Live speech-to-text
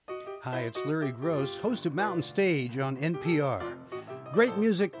Hi, it's Larry Gross, host of Mountain Stage on NPR. Great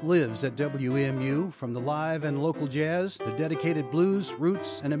music lives at WEMU, from the live and local jazz, the dedicated blues,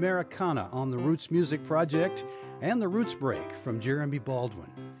 roots, and Americana on the Roots Music Project, and the Roots Break from Jeremy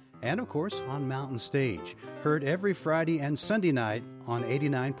Baldwin. And, of course, on Mountain Stage, heard every Friday and Sunday night on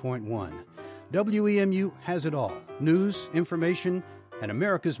 89.1. WEMU has it all: news, information, and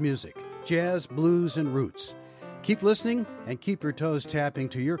America's music, jazz, blues, and roots. Keep listening and keep your toes tapping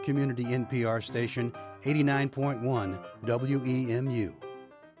to your community NPR station, 89.1 WEMU.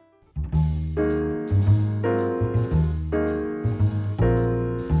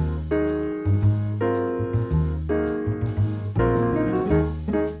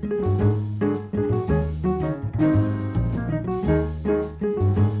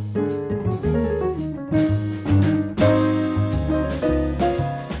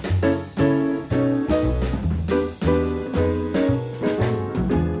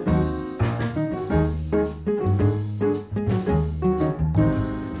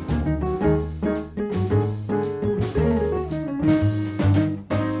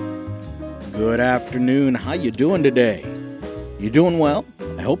 Afternoon. How you doing today? You doing well?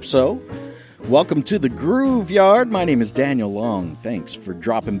 I hope so. Welcome to the Groove Yard. My name is Daniel Long. Thanks for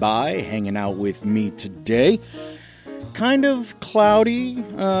dropping by, hanging out with me today. Kind of cloudy,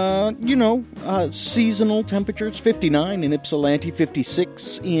 seasonal temperatures. 59 in Ypsilanti,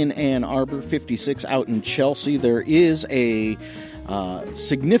 56 in Ann Arbor, 56 out in Chelsea. There is a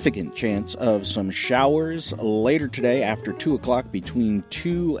significant chance of some showers later today after 2 o'clock, between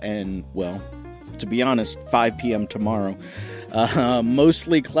 2 and, to be honest, 5 p.m. tomorrow.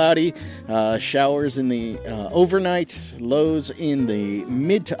 Mostly cloudy, showers in the overnight, lows in the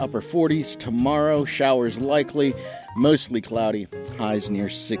mid to upper 40s. Tomorrow, showers likely, mostly cloudy, highs near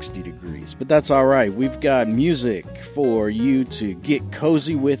 60 degrees. But that's all right. We've got music for you to get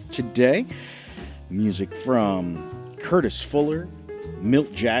cozy with today. Music from Curtis Fuller,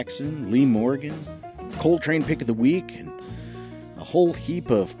 Milt Jackson, Lee Morgan, Coltrane Pick of the Week, and a whole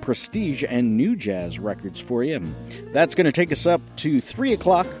heap of prestige and new jazz records for you. That's going to take us up to 3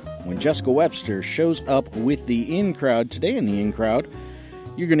 o'clock when Jessica Webster shows up with the In Crowd. Today in the In Crowd,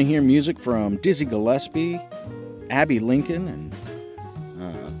 you're going to hear music from Dizzy Gillespie, Abby Lincoln, and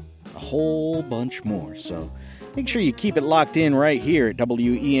a whole bunch more. So make sure you keep it locked in right here at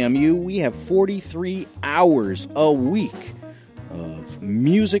WEMU. We have 43 hours a week of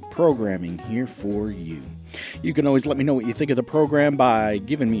music programming here for you. You can always let me know what you think of the program by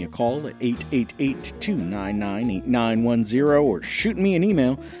giving me a call at 888-299-8910 or shooting me an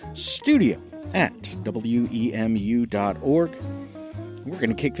email, studio@wemu.org. We're going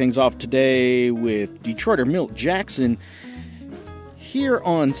to kick things off today with Detroiter Milt Jackson here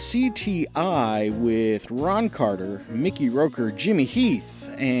on CTI with Ron Carter, Mickey Roker, Jimmy Heath,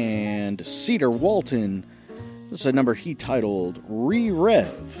 and Cedar Walton. This is a number he titled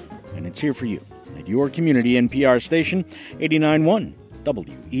Re-Rev, and it's here for you at your community NPR station, 89.1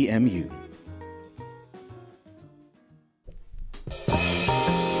 WEMU.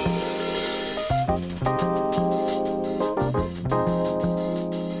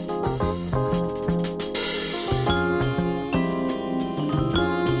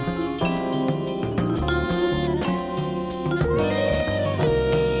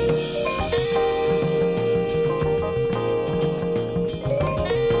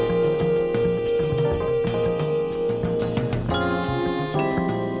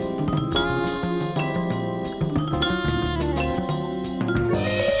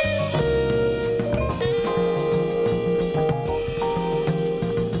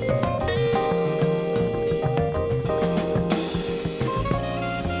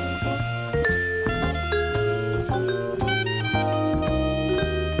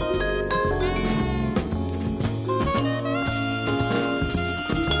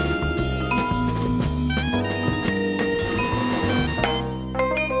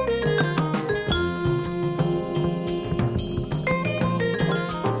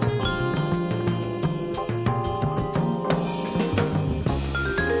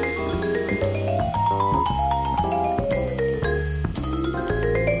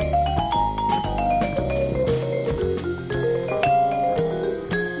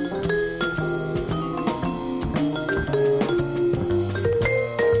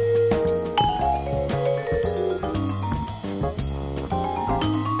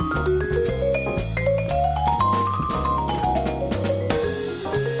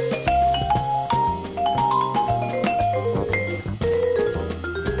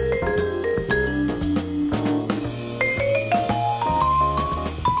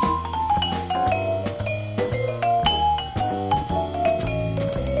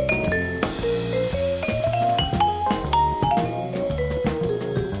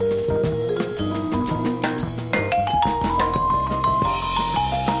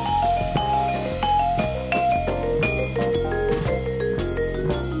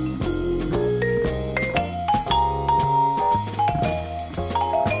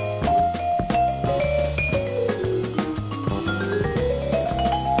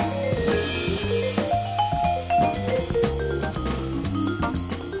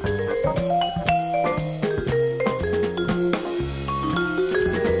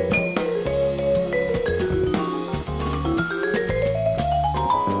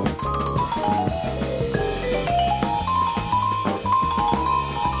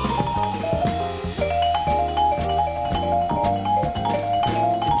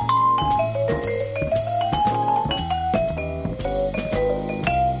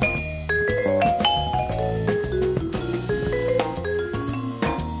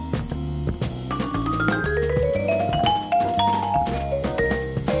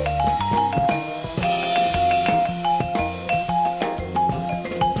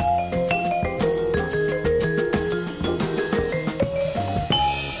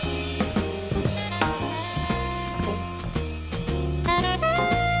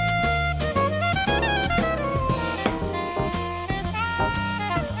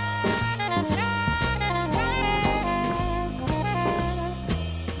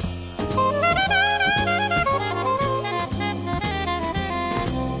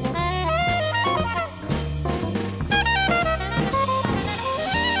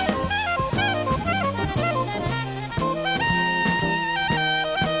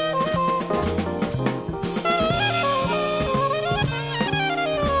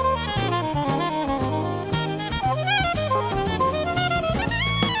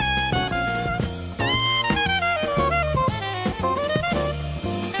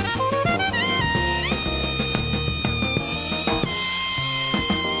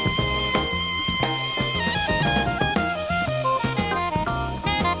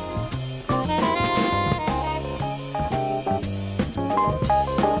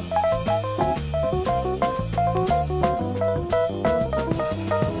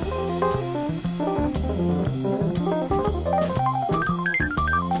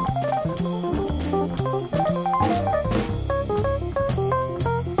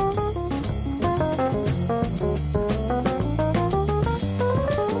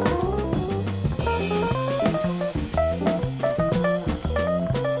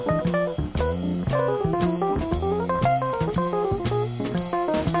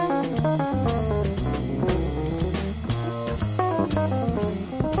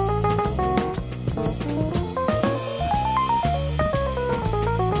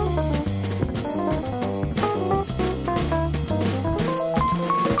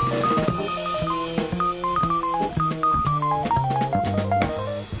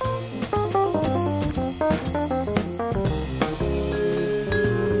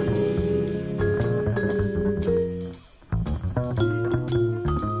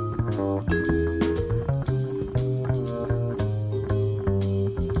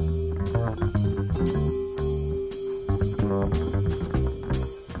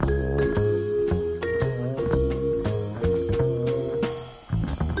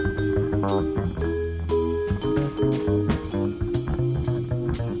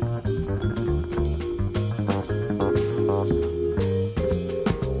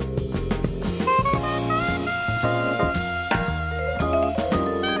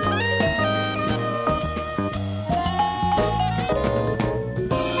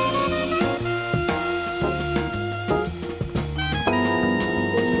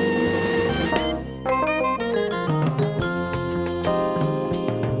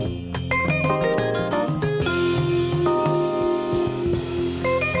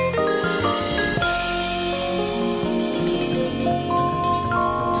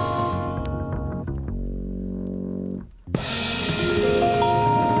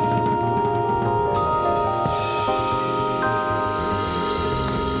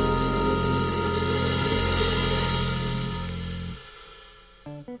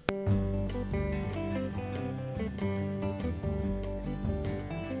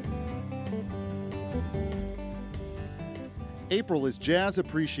 April is Jazz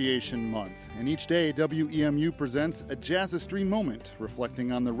Appreciation Month, and each day WEMU presents a Jazzistry moment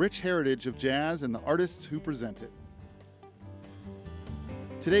reflecting on the rich heritage of jazz and the artists who present it.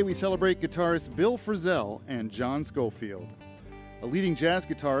 Today we celebrate guitarists Bill Frisell and John Scofield. A leading jazz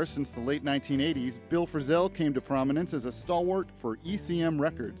guitarist since the late 1980s, Bill Frisell came to prominence as a stalwart for ECM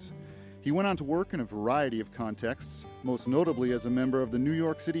Records. He went on to work in a variety of contexts, most notably as a member of the New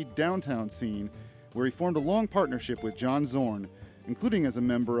York City downtown scene, where he formed a long partnership with John Zorn, including as a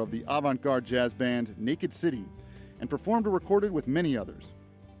member of the avant-garde jazz band Naked City, and performed or recorded with many others.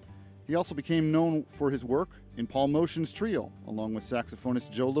 He also became known for his work in Paul Motian's trio, along with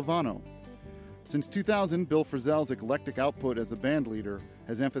saxophonist Joe Lovano. Since 2000, Bill Frisell's eclectic output as a band leader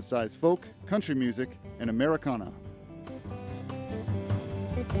has emphasized folk, country music, and Americana.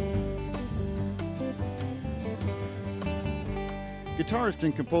 Guitarist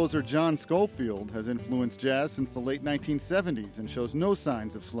and composer John Scofield has influenced jazz since the late 1970s and shows no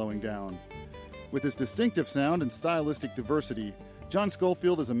signs of slowing down. With his distinctive sound and stylistic diversity, John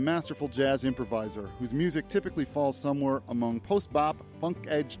Scofield is a masterful jazz improviser whose music typically falls somewhere among post-bop,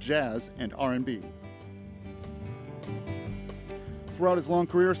 funk-edge jazz, and R&B. Throughout his long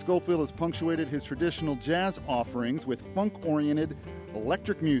career, Scofield has punctuated his traditional jazz offerings with funk-oriented,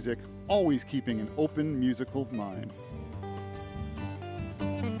 electric music, always keeping an open musical mind.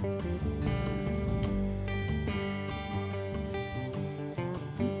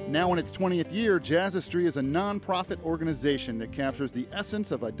 Now in its 20th year, Jazzistry is a non-profit organization that captures the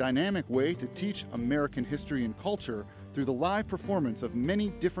essence of a dynamic way to teach American history and culture through the live performance of many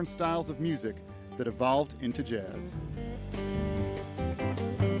different styles of music that evolved into jazz.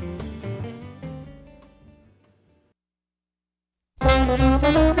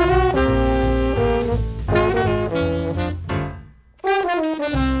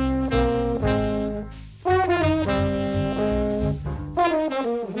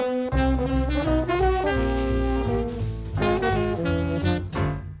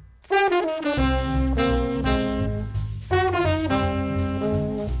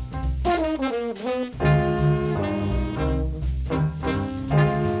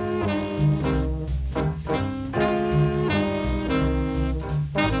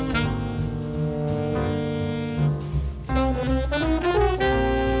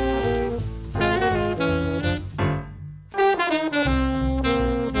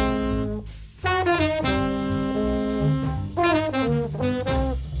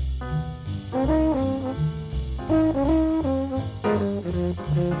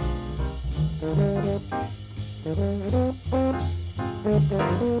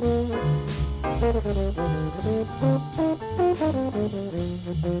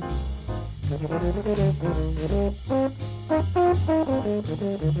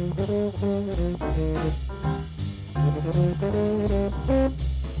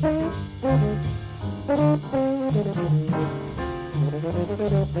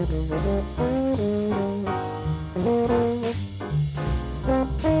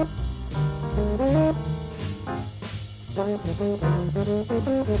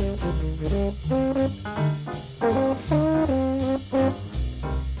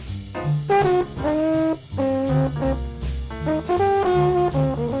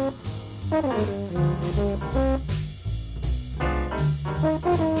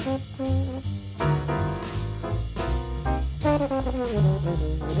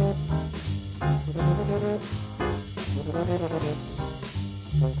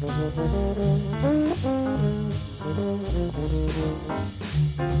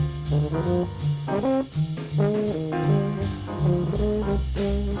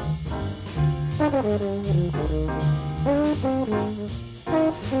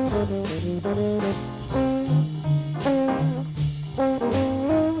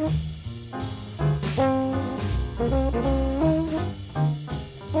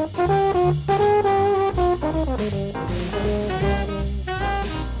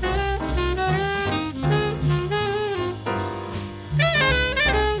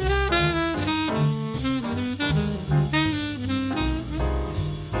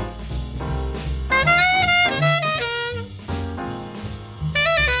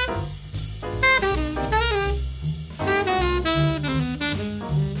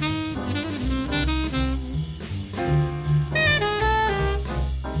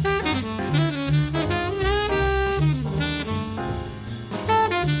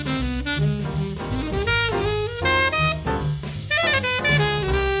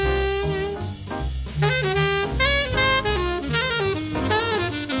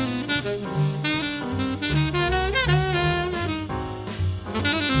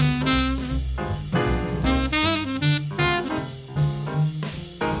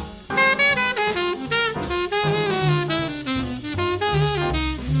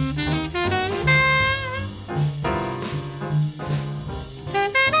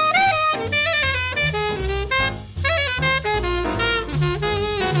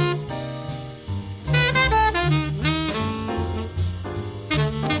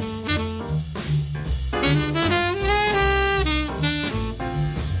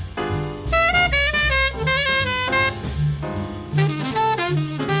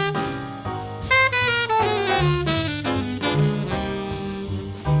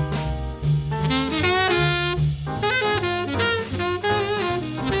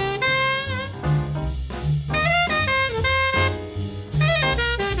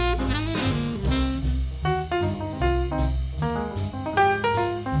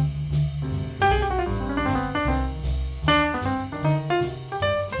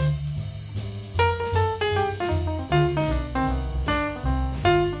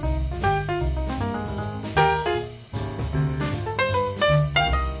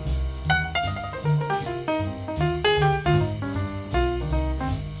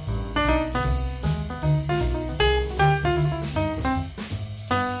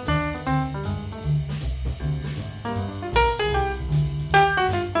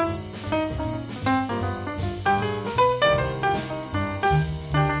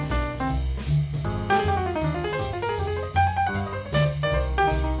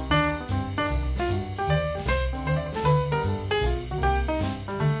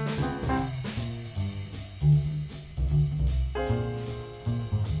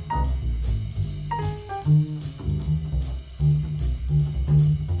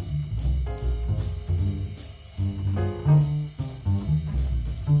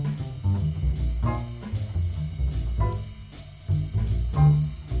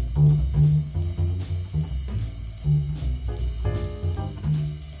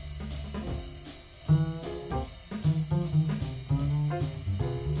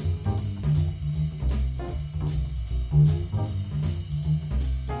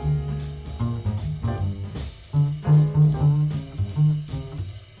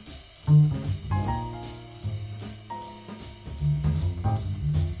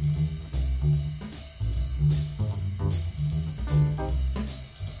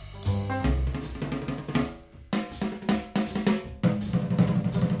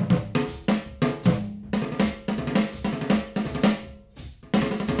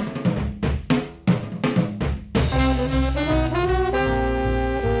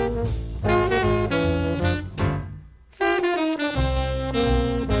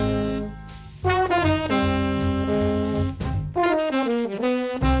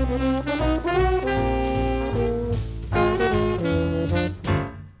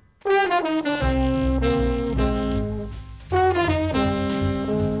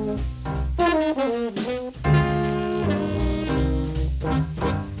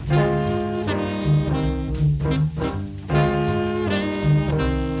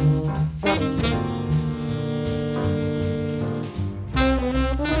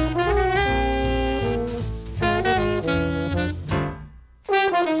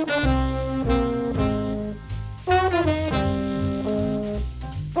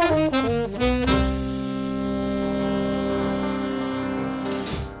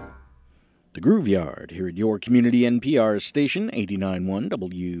 The Groove Yard here at your community NPR station, 89.1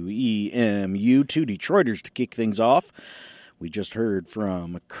 WEMU. Two Detroiters to kick things off. We just heard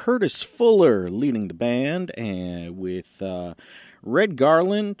from Curtis Fuller leading the band, and with Red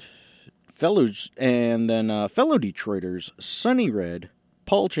Garland, fellow Detroiters Sonny Red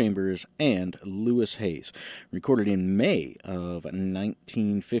Paul Chambers, and Louis Hayes. Recorded in May of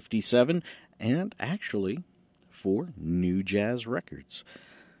 1957, and actually for New Jazz Records.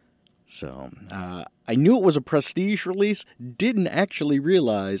 So, I knew it was a prestige release, didn't actually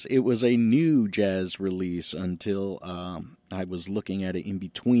realize it was a new jazz release until I was looking at it in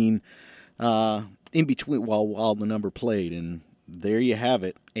between while the number played, and there you have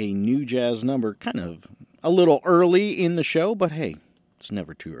it, a new jazz number, kind of a little early in the show, but hey, it's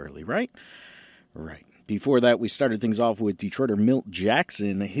never too early, right? Right. Before that, we started things off with Detroiter Milt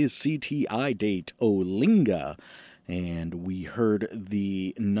Jackson, his CTI date, Olinga. And we heard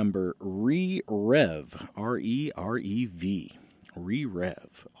the number Re-Rev, R-E-R-E-V,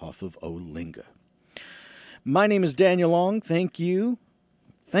 Re-Rev, off of Olinga. My name is Daniel Long. Thank you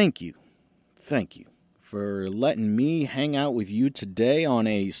for letting me hang out with you today on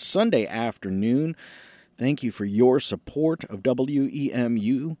a Sunday afternoon. Thank you for your support of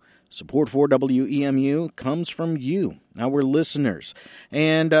WEMU. Support for WEMU comes from you, our listeners.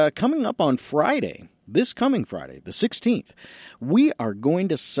 And coming up on Friday, this coming Friday, the 16th, we are going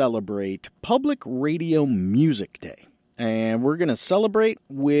to celebrate Public Radio Music Day. And we're going to celebrate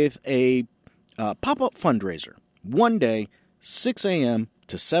with a pop-up fundraiser. One day, 6 a.m.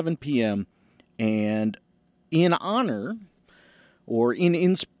 to 7 p.m. And in honor, or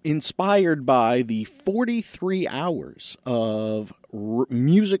inspired by the 43 hours of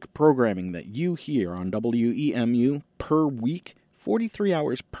music programming that you hear on WEMU per week, 43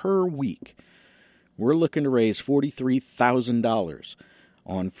 hours per week, we're looking to raise $43,000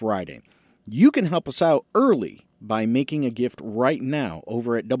 on Friday. You can help us out early by making a gift right now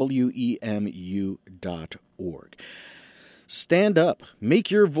over at WEMU.org. Stand up.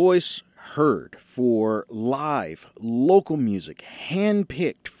 Make your voice heard for live, local music,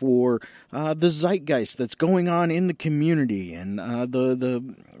 handpicked for the zeitgeist that's going on in the community and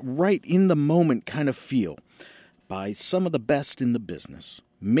the right in the moment kind of feel by some of the best in the business.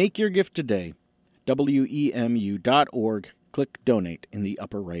 Make your gift today. WEMU.org. Click Donate in the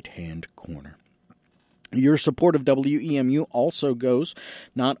upper right-hand corner. Your support of WEMU also goes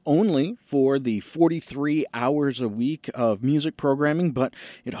not only for the 43 hours a week of music programming, but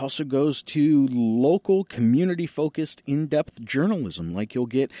it also goes to local, community-focused, in-depth journalism like you'll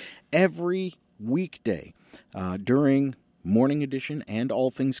get every weekday during Morning Edition and All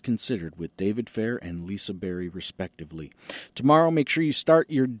Things Considered with David Fair and Lisa Berry, respectively. Tomorrow, make sure you start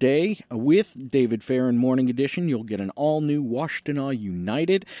your day with David Fair and Morning Edition. You'll get an all-new Washtenaw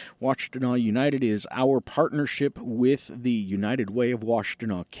United. Washtenaw United is our partnership with the United Way of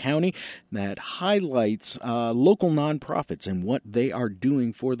Washtenaw County that highlights local nonprofits and what they are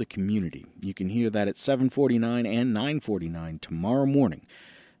doing for the community. You can hear that at 7:49 and 9:49 tomorrow morning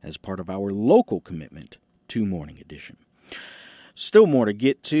as part of our local commitment to Morning Edition. Still more to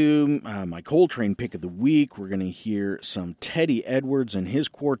get to. My Coltrane Pick of the Week. We're going to hear some Teddy Edwards and his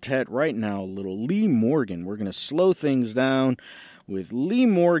quartet. Right now, a little Lee Morgan. We're going to slow things down with Lee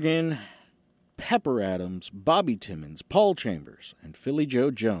Morgan, Pepper Adams, Bobby Timmons, Paul Chambers, and Philly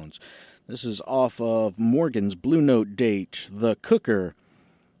Joe Jones. This is off of Morgan's Blue Note date, The Cooker.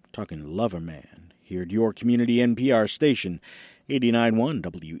 Talking Lover Man. Here at your community NPR station, 89.1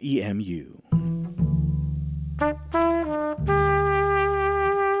 WEMU.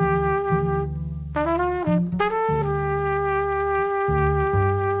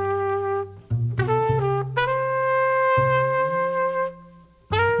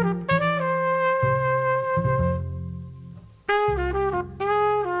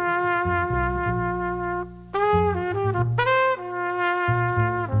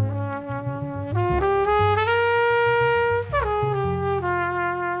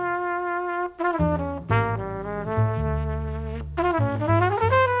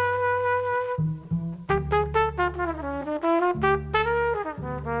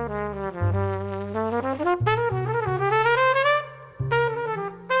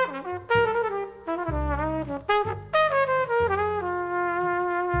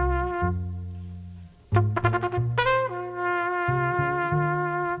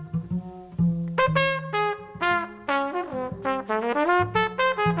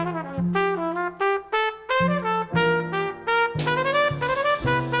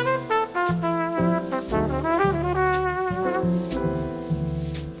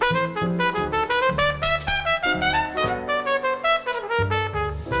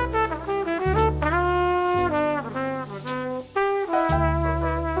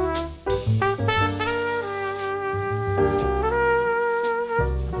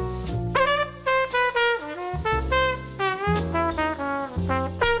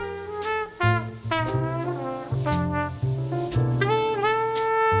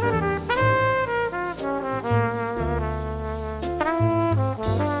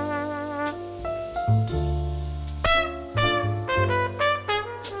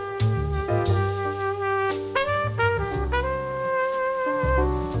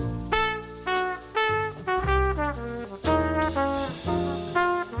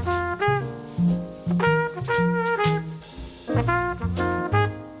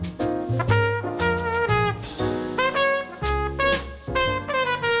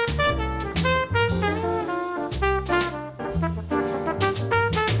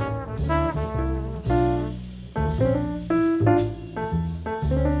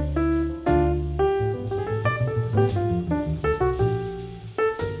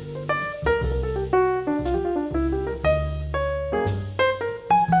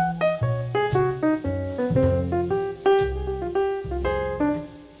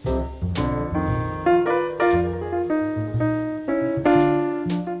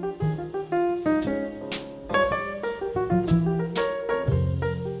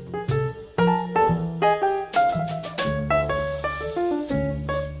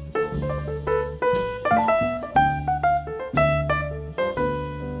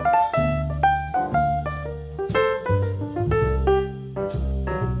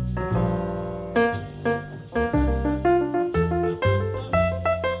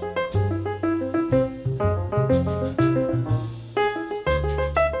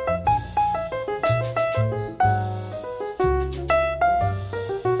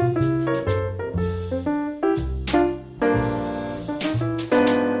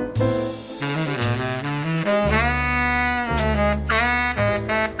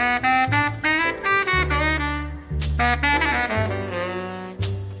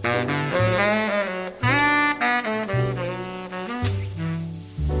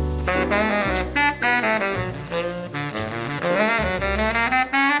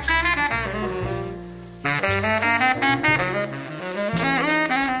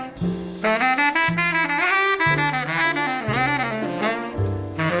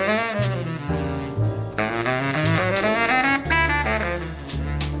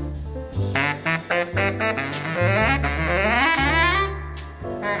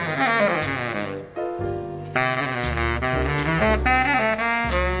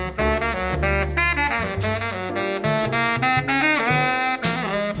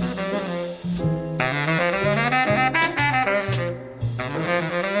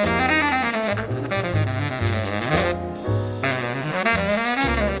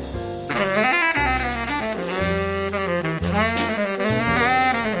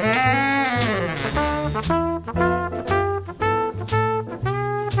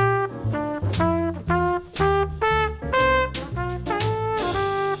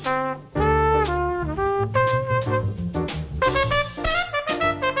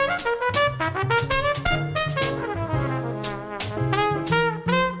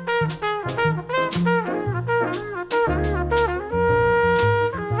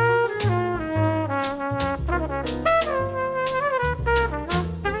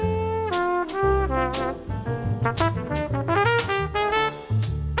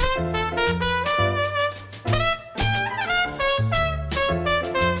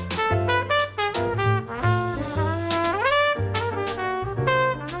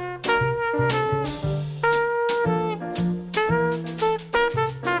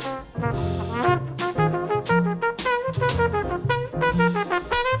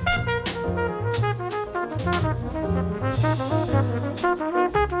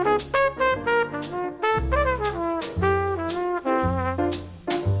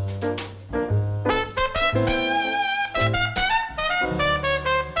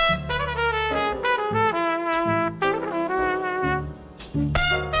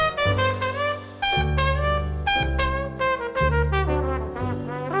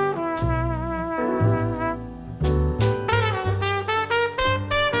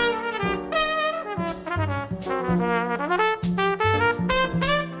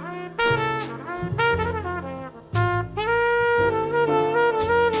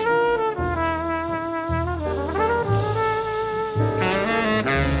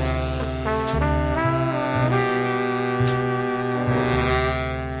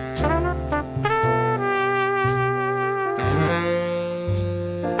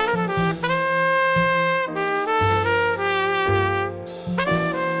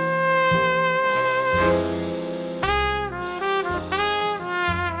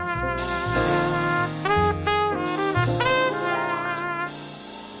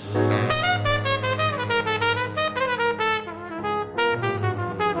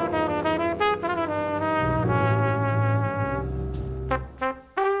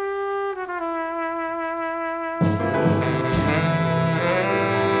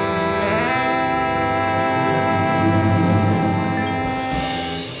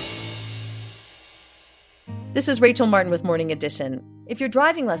 This is Rachel Martin with Morning Edition. If you're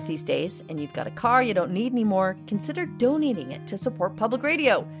driving less these days and you've got a car you don't need anymore, consider donating it to support public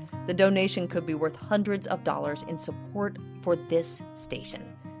radio. The donation could be worth hundreds of dollars in support for this station.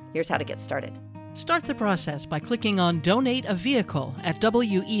 Here's how to get started. Start the process by clicking on Donate a Vehicle at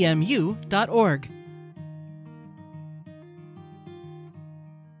WEMU.org.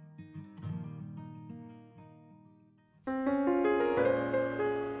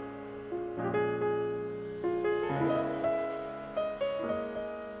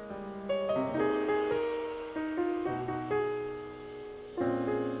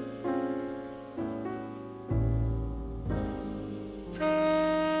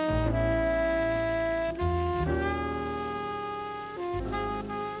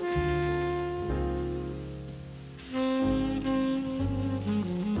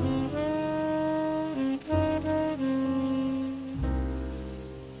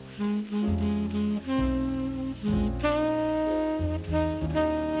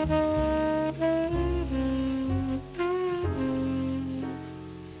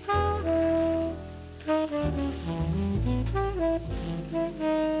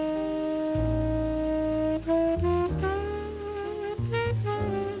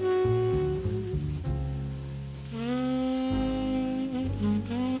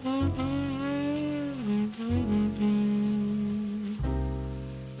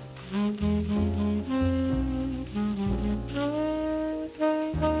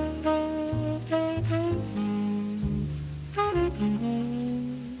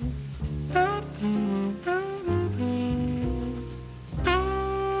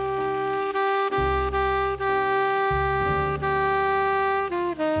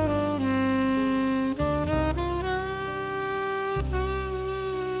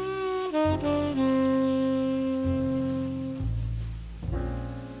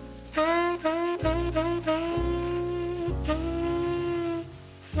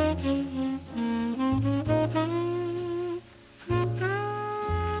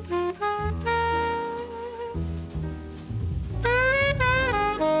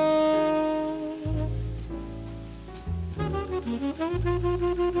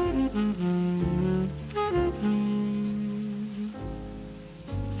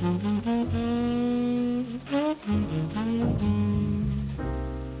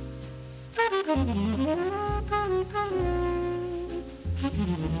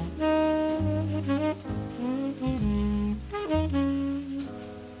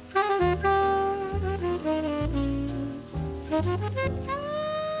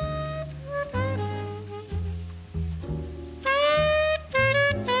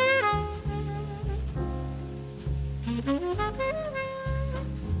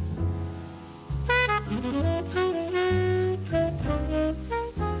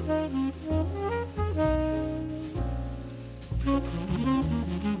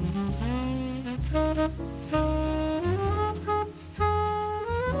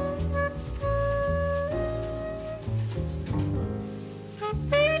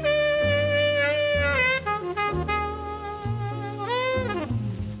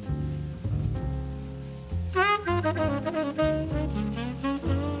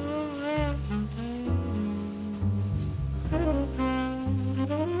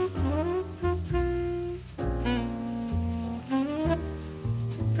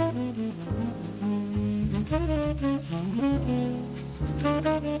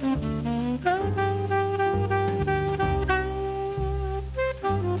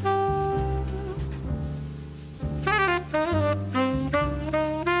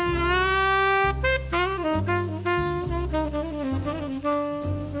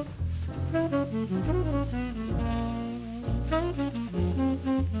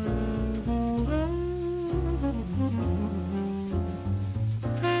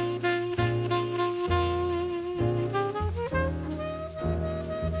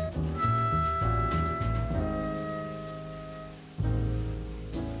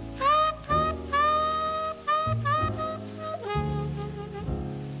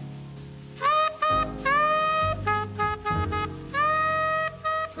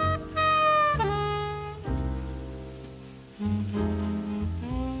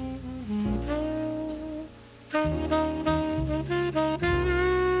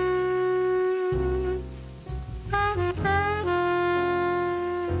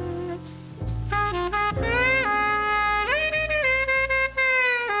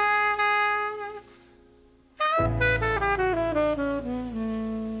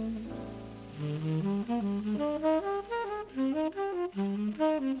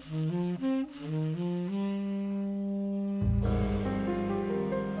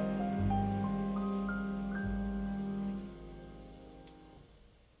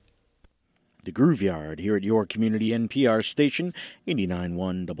 the Groove Yard here at your community NPR station,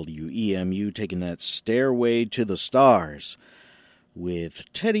 89.1 WEMU, taking that stairway to the stars with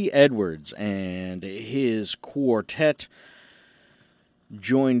Teddy Edwards and his quartet,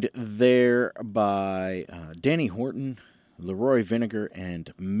 joined there by Danny Horton, Leroy Vinegar,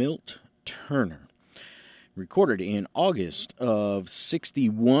 and Milt Turner. Recorded in August of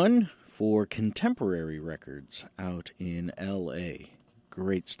 '61 for Contemporary Records out in L.A.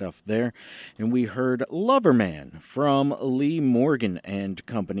 Great stuff there. And we heard Loverman from Lee Morgan and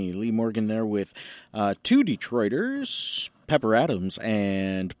Company. Lee Morgan there with two Detroiters, Pepper Adams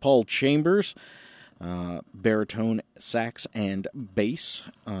and Paul Chambers, baritone, sax, and bass,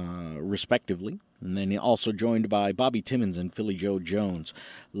 respectively. And then also joined by Bobby Timmons and Philly Joe Jones.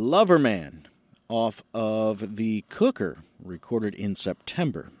 Loverman, off of The Cooker, recorded in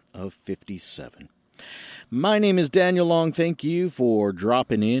September of '57. My name is Daniel Long. Thank you for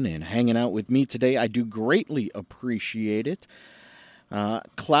dropping in and hanging out with me today. I do greatly appreciate it.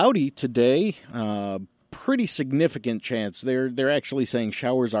 Cloudy today, pretty significant chance. They're actually saying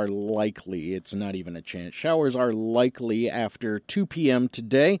showers are likely. It's not even a chance. Showers are likely after 2 p.m.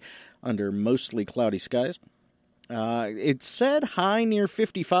 today under mostly cloudy skies. It said high near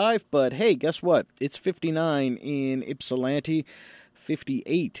 55, but hey, guess what? It's 59 in Ypsilanti,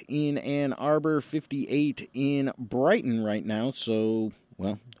 58 in Ann Arbor, 58 in Brighton right now, so,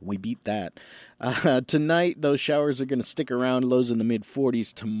 well, we beat that. Tonight, those showers are going to stick around, lows in the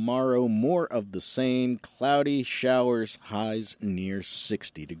mid-40s. Tomorrow, more of the same, cloudy showers, highs near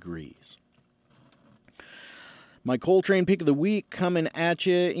 60 degrees. My Coltrane Pick of the Week coming at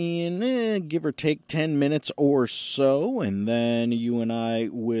you in, give or take, 10 minutes or so, and then you and I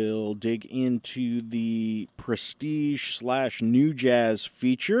will dig into the Prestige/New Jazz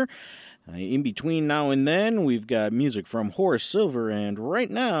feature. In between now and then, we've got music from Horace Silver, and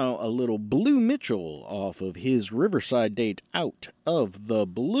right now, a little Blue Mitchell off of his Riverside date, Out of the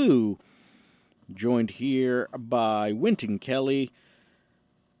Blue, joined here by Wynton Kelly,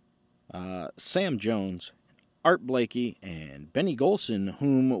 Sam Jones, Art Blakey, and Benny Golson,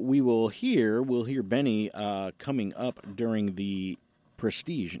 whom we'll hear Benny coming up during the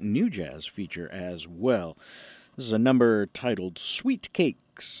Prestige New Jazz feature as well. This is a number titled Sweet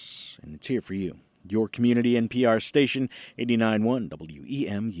Cakes, and it's here for you. Your community NPR station, 89.1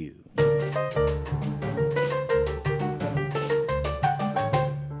 WEMU.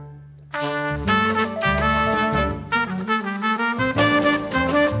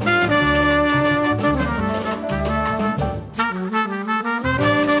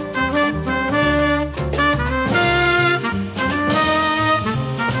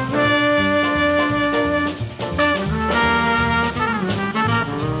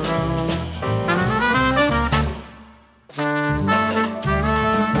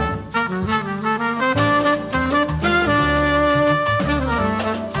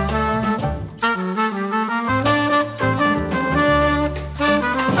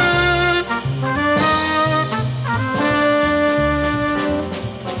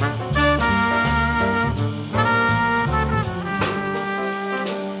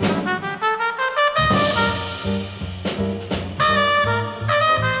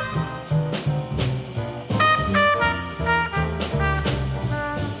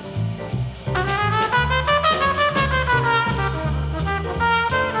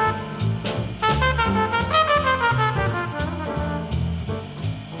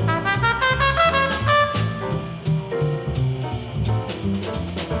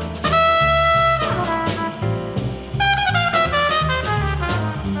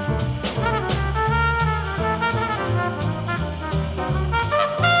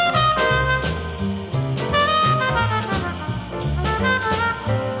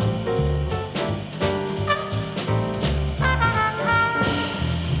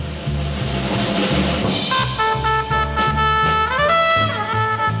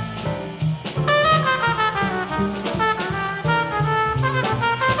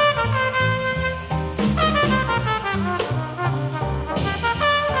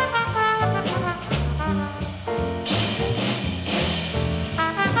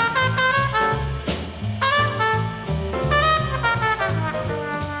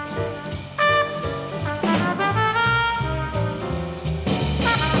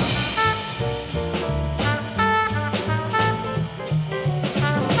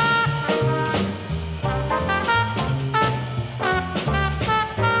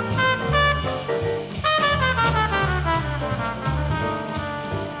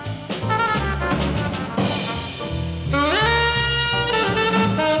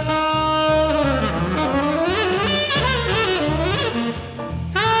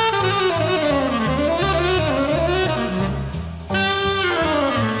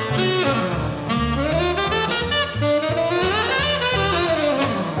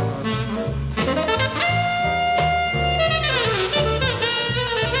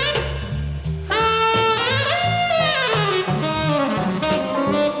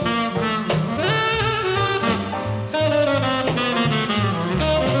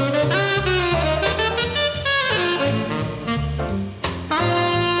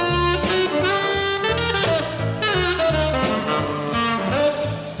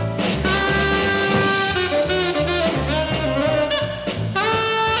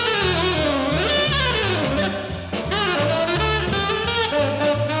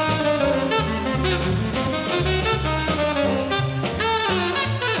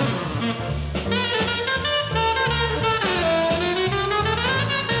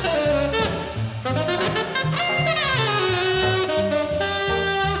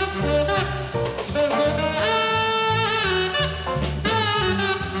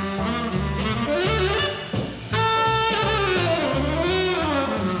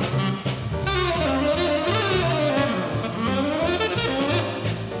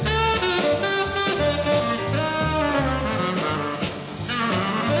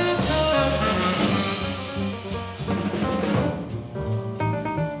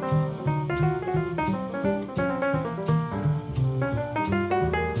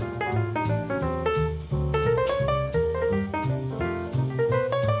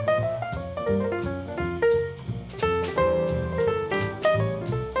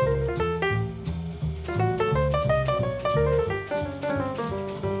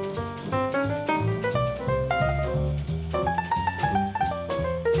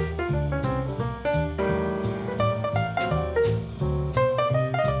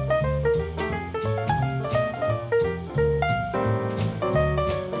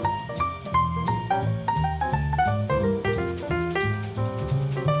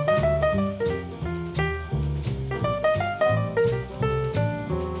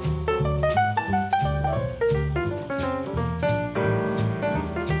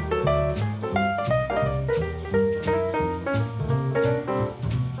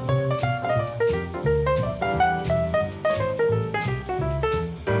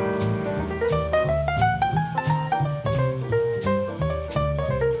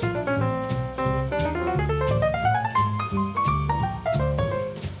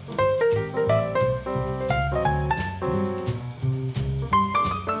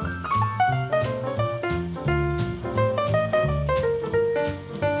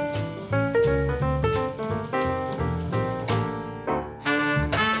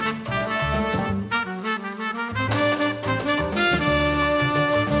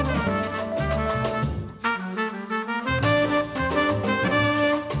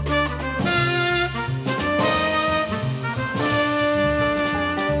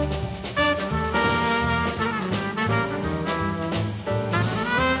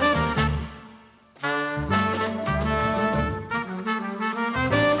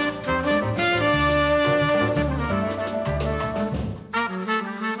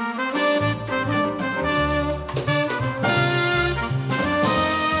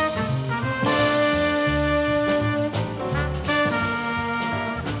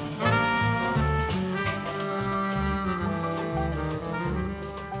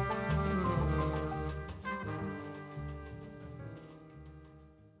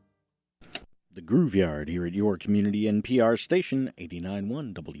 the Groove Yard here at your community NPR station,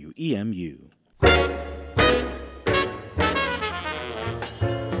 89.1 WEMU.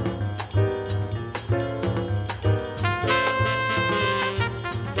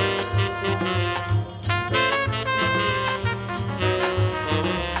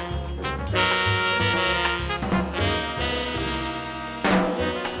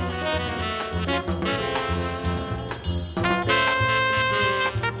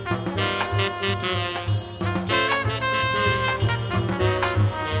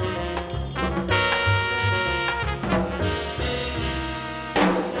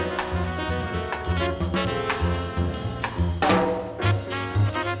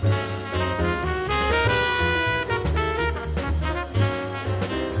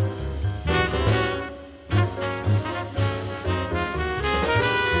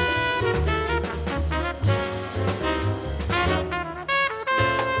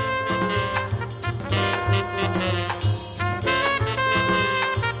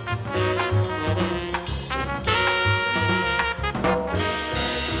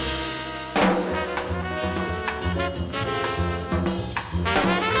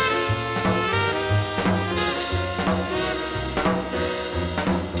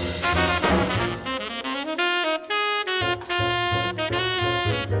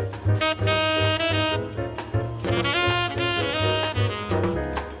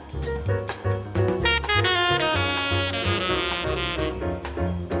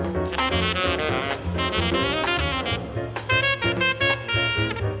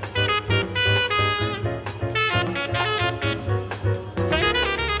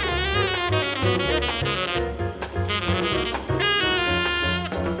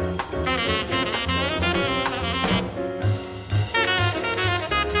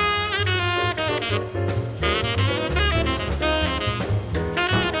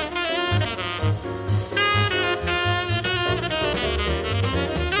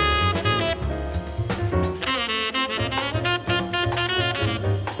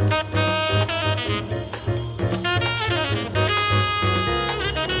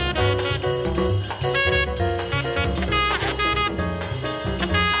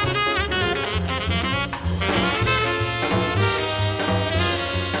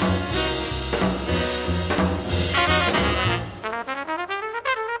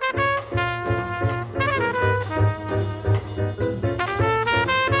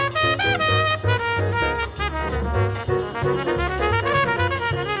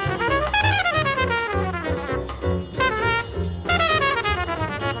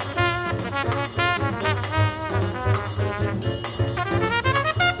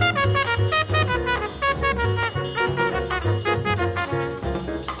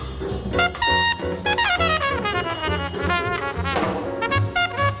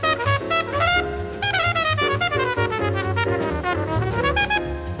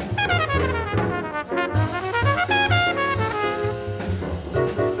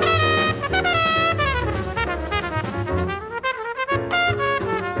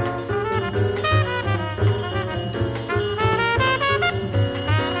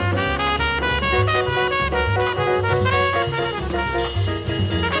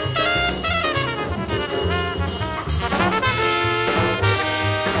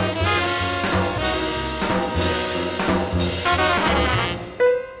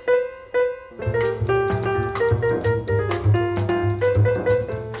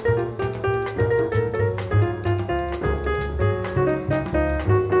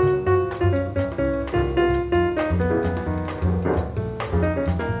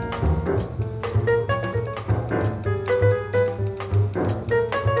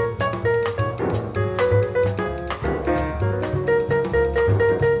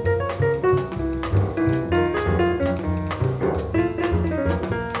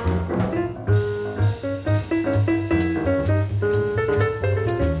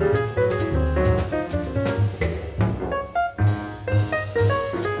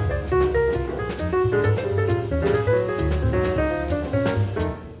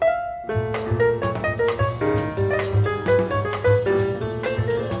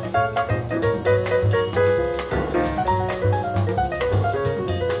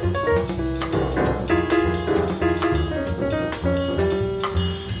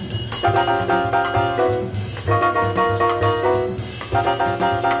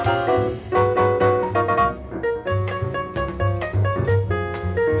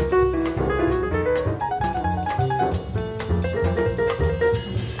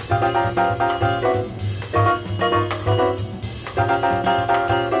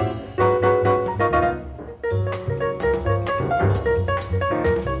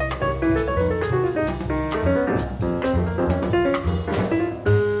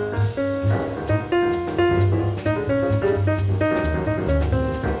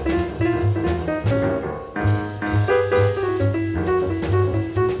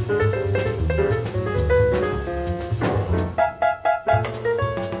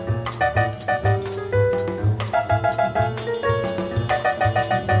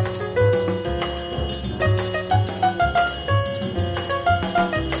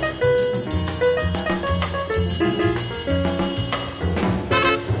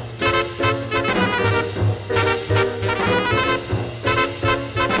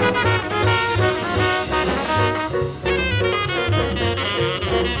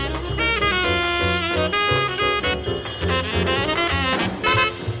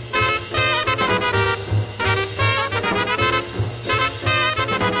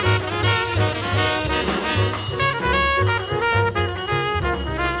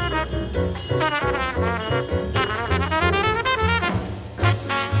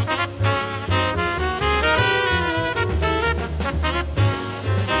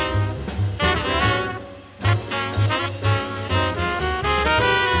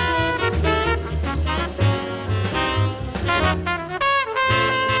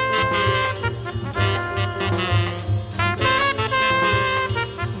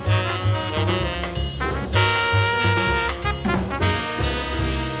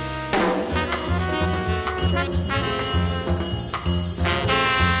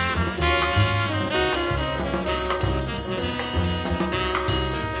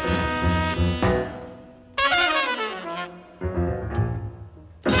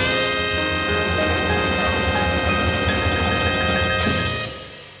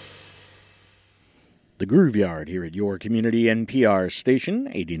 Grooveyard here at your community NPR station,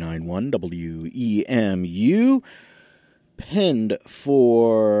 89.1 WEMU, penned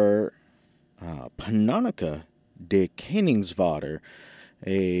for Panonica de Koningsvader,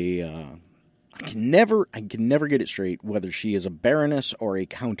 I can never get it straight whether she is a baroness or a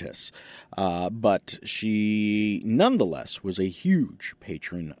countess, but she nonetheless was a huge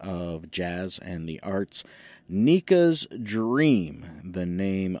patron of jazz and the arts. Nika's Dream, the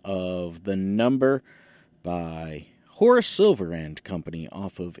name of the number by Horace Silver and Company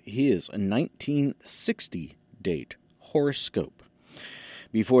off of his 1960 date, Horoscope.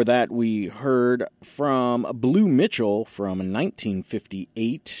 Before that, we heard from Blue Mitchell from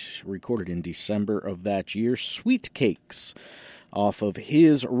 1958, recorded in December of that year, Sweet Cakes, off of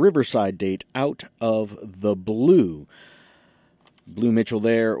his Riverside date, Out of the Blue. Blue Mitchell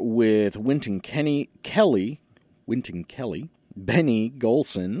there with Wynton Kelly, Benny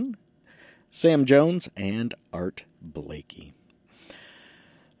Golson, Sam Jones, and Art Blakey.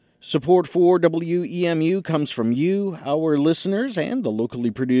 Support for WEMU comes from you, our listeners, and the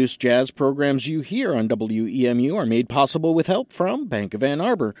locally produced jazz programs you hear on WEMU are made possible with help from Bank of Ann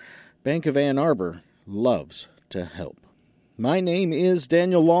Arbor. Bank of Ann Arbor loves to help. My name is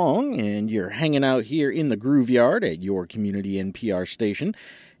Daniel Long, and you're hanging out here in the Grooveyard at your community NPR station,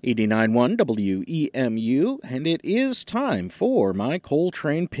 89.1 WEMU, and it is time for my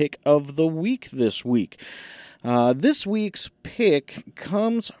Coltrane Pick of the Week this week. This week's pick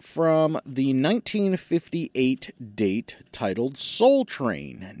comes from the 1958 date titled Soul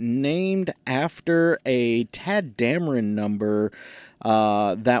Train, named after a Tad Dameron number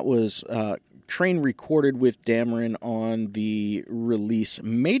that was Train recorded with Dameron on the release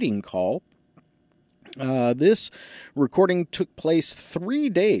Mating Call. This recording took place 3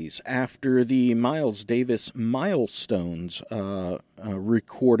 days after the Miles Davis Milestones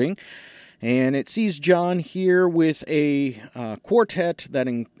recording. And it sees John here with a quartet that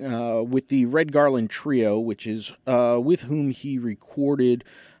with the Red Garland Trio, which is with whom he recorded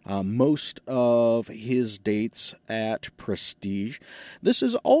most of his dates at Prestige. This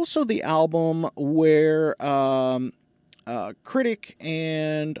is also the album where critic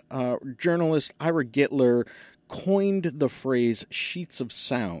and journalist Ira Gitler coined the phrase sheets of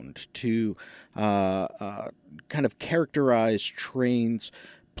sound to kind of characterize Train's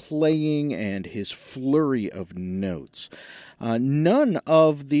playing and his flurry of notes. None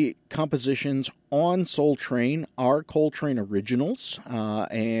of the compositions on Soul Train are Coltrane originals,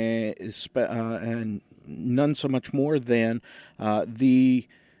 and none so much more than the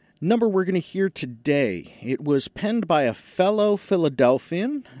number we're going to hear today. It was penned by a fellow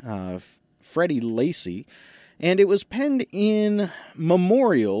Philadelphian, Freddie Lacy, and it was penned in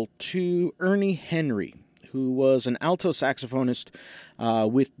memorial to Ernie Henry, who was an alto saxophonist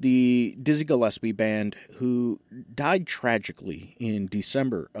with the Dizzy Gillespie Band, who died tragically in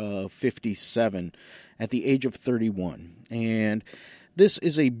December of 57 at the age of 31. And this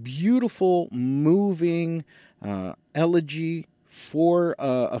is a beautiful, moving elegy for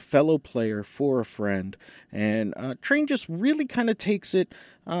a fellow player, for a friend. And Train just really kind of takes it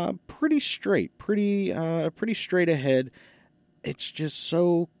pretty straight, pretty straight ahead. It's just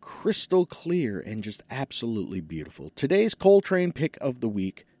so crystal clear and just absolutely beautiful. Today's Coltrane Pick of the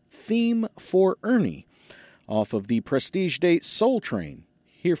Week, Theme for Ernie, off of the Prestige date Soul Train,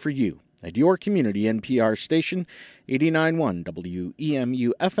 here for you at your community NPR station, 89.1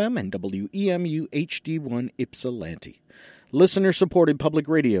 WEMU FM and WEMU HD1 Ypsilanti. Listener-supported public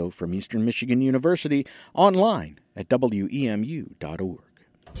radio from Eastern Michigan University, online at WEMU.org.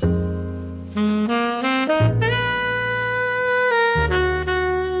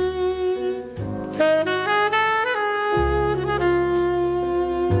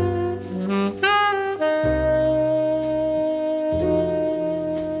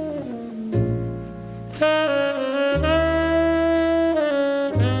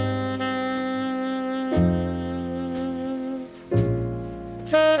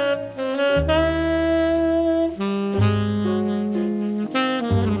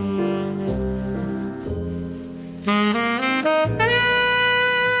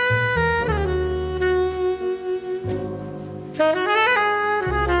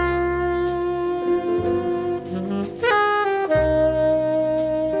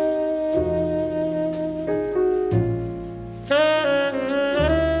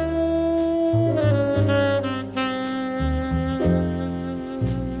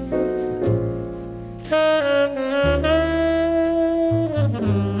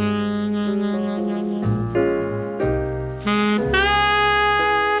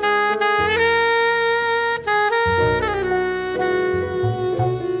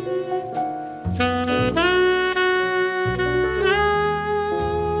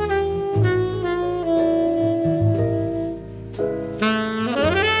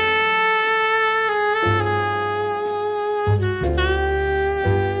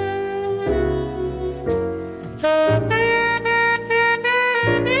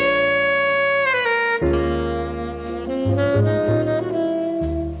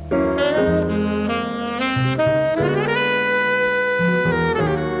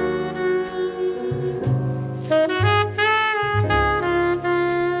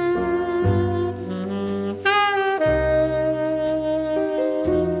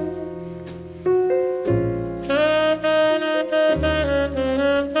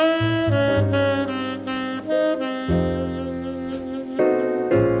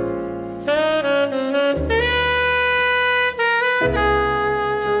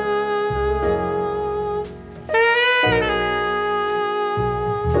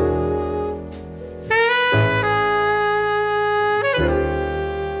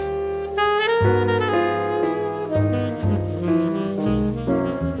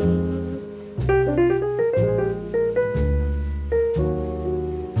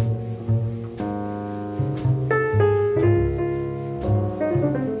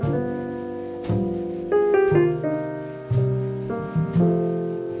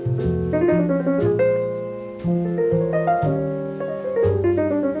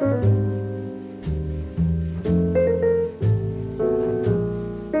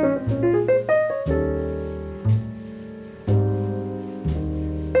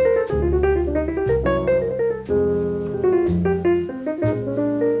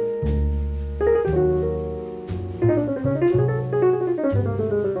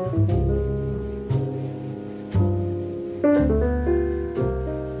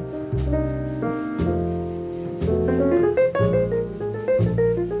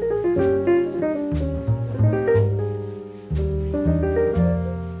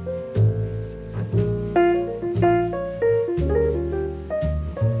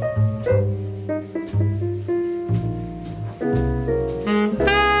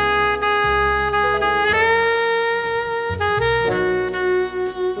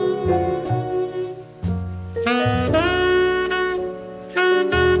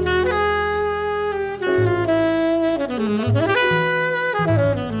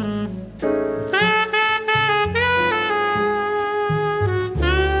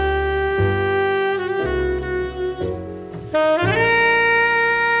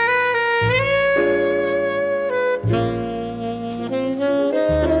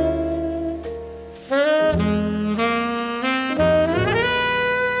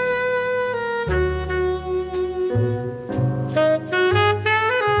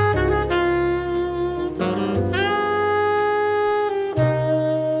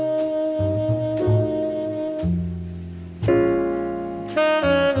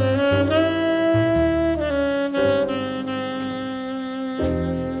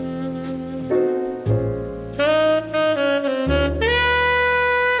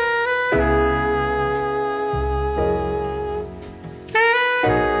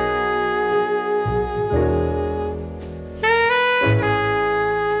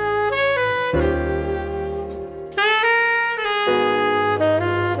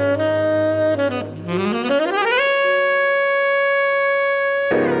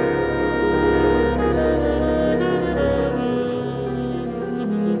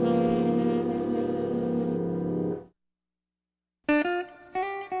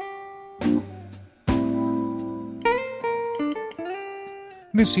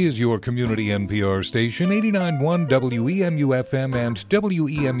 This is your community NPR station, 89.1 WEMU-FM and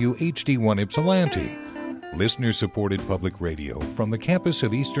WEMU-HD1 Ypsilanti. Listener-supported public radio from the campus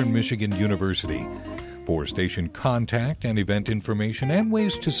of Eastern Michigan University. For station contact and event information and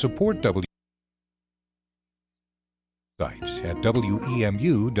ways to support WEMU site at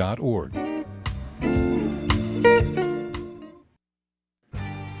WEMU.org.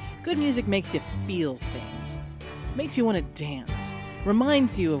 Good music makes you feel things, makes you want to dance,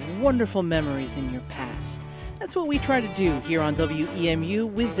 reminds you of wonderful memories in your past. That's what we try to do here on WEMU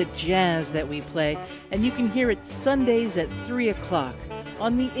with the jazz that we play, and you can hear it Sundays at 3 o'clock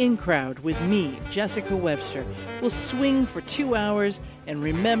on The In Crowd with me, Jessica Webster. We'll swing for 2 hours and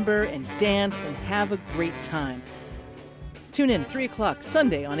remember and dance and have a great time. Tune in 3 o'clock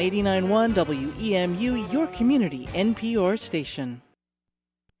Sunday on 89.1 WEMU, your community NPR station.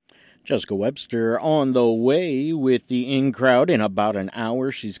 Jessica Webster on the way with the In Crowd in about an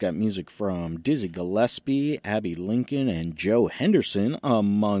hour. She's got music from Dizzy Gillespie, Abby Lincoln, and Joe Henderson,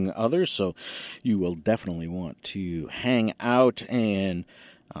 among others. So you will definitely want to hang out and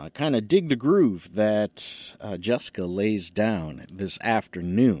kind of dig the groove that Jessica lays down this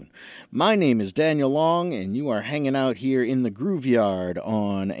afternoon. My name is Daniel Long, and you are hanging out here in the Groove Yard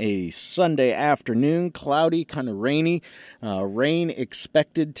on a Sunday afternoon, cloudy, kind of rainy. Rain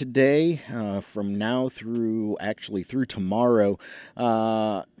expected today from now through tomorrow.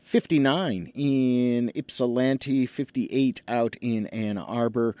 59 in Ypsilanti, 58 out in Ann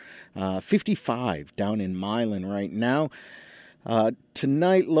Arbor, 55 down in Milan right now.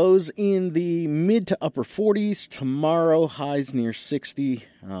 Tonight, lows in the mid to upper 40s. Tomorrow, highs near 60.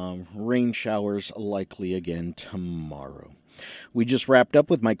 Rain showers likely again tomorrow. We just wrapped up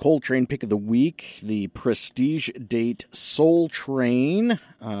with my Coltrane Pick of the Week, the Prestige Date Soul Train,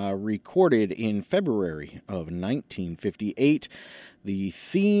 recorded in February of 1958. The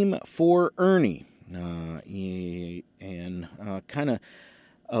theme for Ernie, and kind of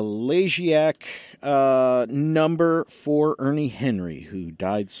elegiac number for Ernie Henry, who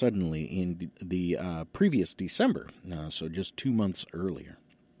died suddenly in the previous December, so just 2 months earlier.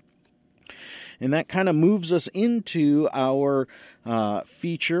 And that kind of moves us into our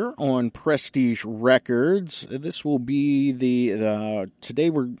feature on Prestige Records. This will be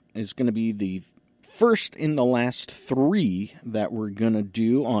today is going to be the first in the last 3 that we're going to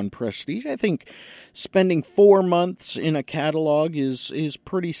do on Prestige. I think spending 4 months in a catalog is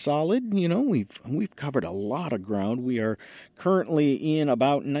pretty solid. You know, we've covered a lot of ground. We are currently in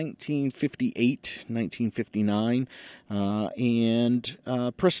about 1958, 1959, and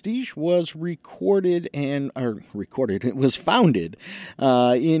Prestige was it was founded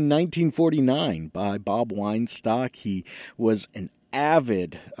in 1949 by Bob Weinstock. He was an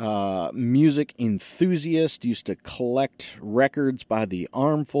avid music enthusiast, used to collect records by the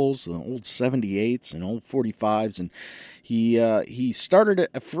armfuls, the old 78s and old 45s, and he started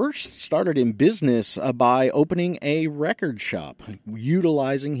in business by opening a record shop,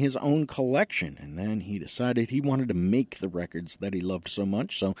 utilizing his own collection, and then he decided he wanted to make the records that he loved so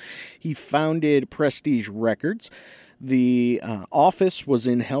much, so he founded Prestige Records. The office was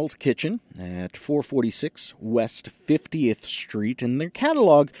in Hell's Kitchen at 446 West 50th Street, and their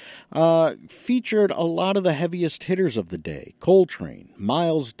catalog featured a lot of the heaviest hitters of the day. Coltrane,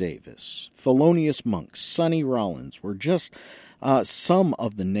 Miles Davis, Thelonious Monk, Sonny Rollins were just some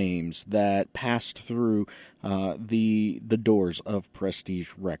of the names that passed through the doors of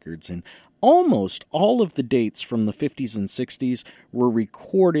Prestige Records. And almost all of the dates from the 50s and 60s were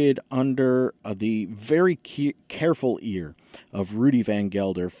recorded under the very careful ear of Rudy Van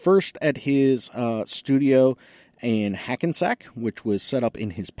Gelder, first at his studio in Hackensack, which was set up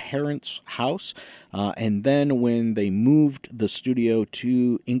in his parents' house, and then when they moved the studio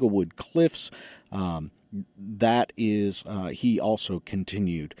to Inglewood Cliffs, he also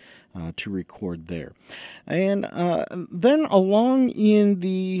continued to record there. And then along in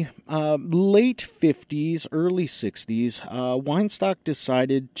the late 50s, early 60s, Weinstock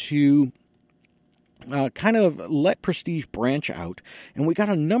decided to kind of let Prestige branch out, and we got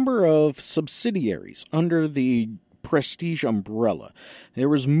a number of subsidiaries under the Prestige umbrella. There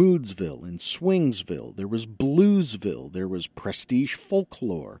was Moodsville and Swingsville, there was Bluesville, there was Prestige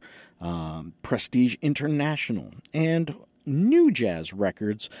Folklore, Prestige International, and New Jazz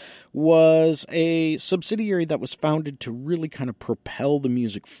Records was a subsidiary that was founded to really kind of propel the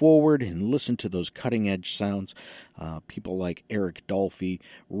music forward and listen to those cutting-edge sounds. People like Eric Dolphy,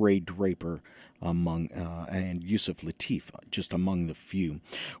 Ray Draper, and Yusuf Lateef, just among the few.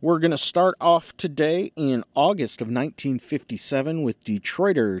 We're going to start off today in August of 1957 with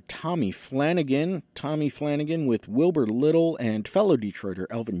Detroiter Tommy Flanagan. Tommy Flanagan with Wilbur Little and fellow Detroiter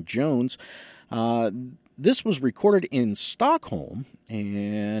Elvin Jones. This was recorded in Stockholm,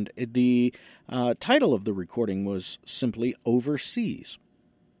 and the title of the recording was simply Overseas.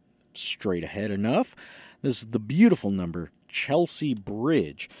 Straight ahead enough, this is the beautiful number Chelsea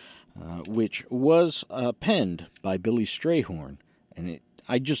Bridge, which was penned by Billy Strayhorn, and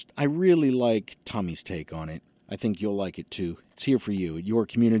I really like Tommy's take on it. I think you'll like it too. It's here for you at your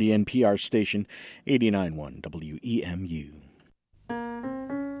community NPR station, 89.1 WEMU.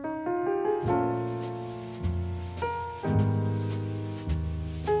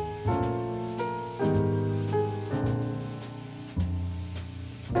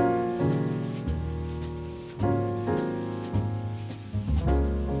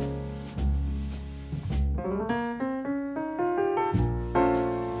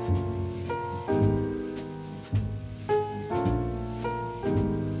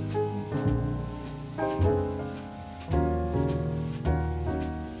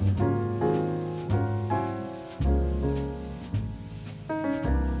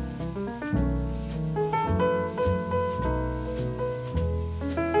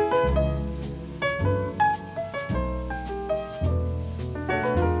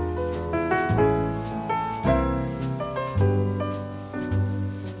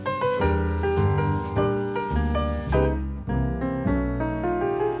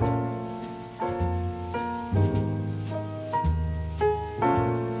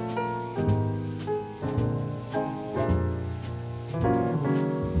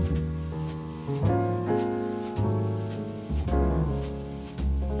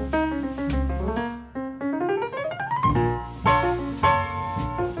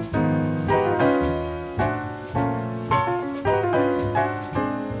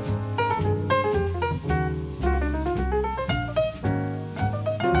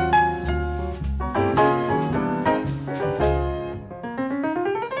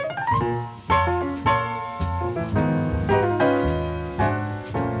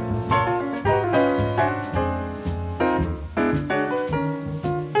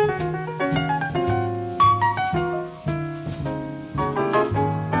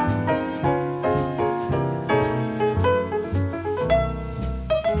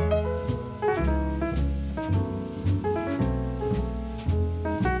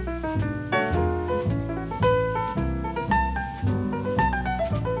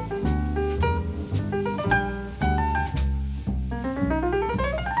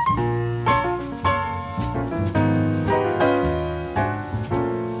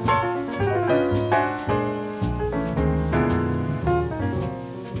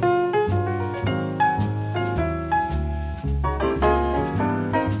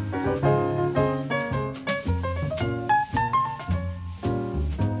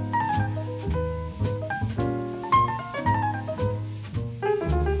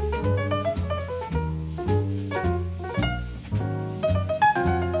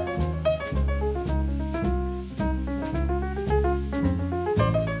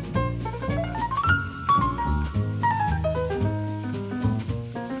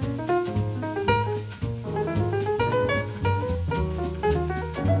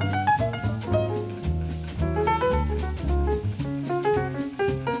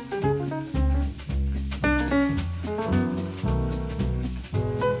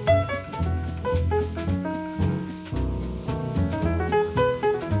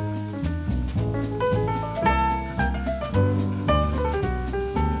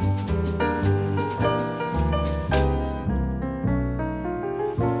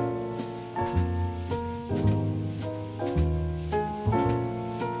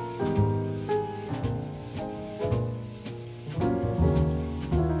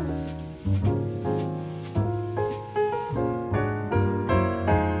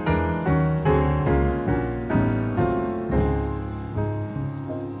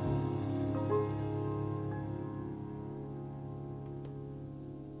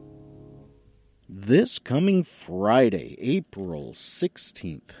 This coming Friday, April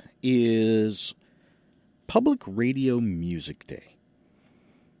 16th, is Public Radio Music Day.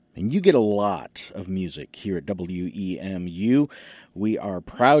 And you get a lot of music here at WEMU. We are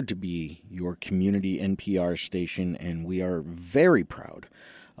proud to be your community NPR station, and we are very proud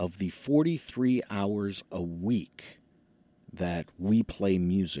of the 43 hours a week that we play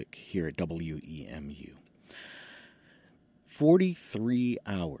music here at WEMU. 43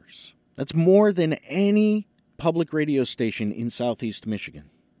 hours. That's more than any public radio station in Southeast Michigan.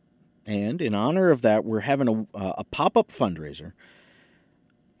 And in honor of that, we're having a pop-up fundraiser,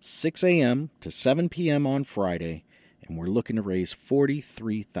 6 a.m. to 7 p.m. on Friday, and we're looking to raise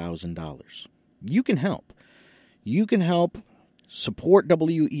 $43,000. You can help. You can help support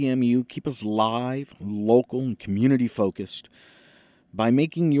WEMU, keep us live, local, and community-focused by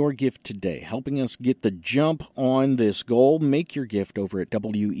making your gift today, helping us get the jump on this goal. Make your gift over at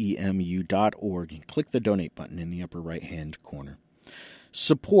WEMU.org and click the donate button in the upper right-hand corner.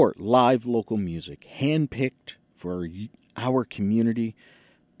 Support live local music, handpicked for our community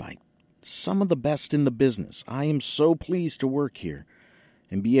by some of the best in the business. I am so pleased to work here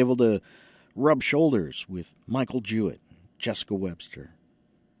and be able to rub shoulders with Michael Jewett, Jessica Webster,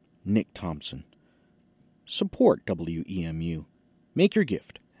 Nick Thompson. Support WEMU. Make your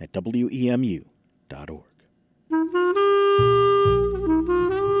gift at WEMU.org.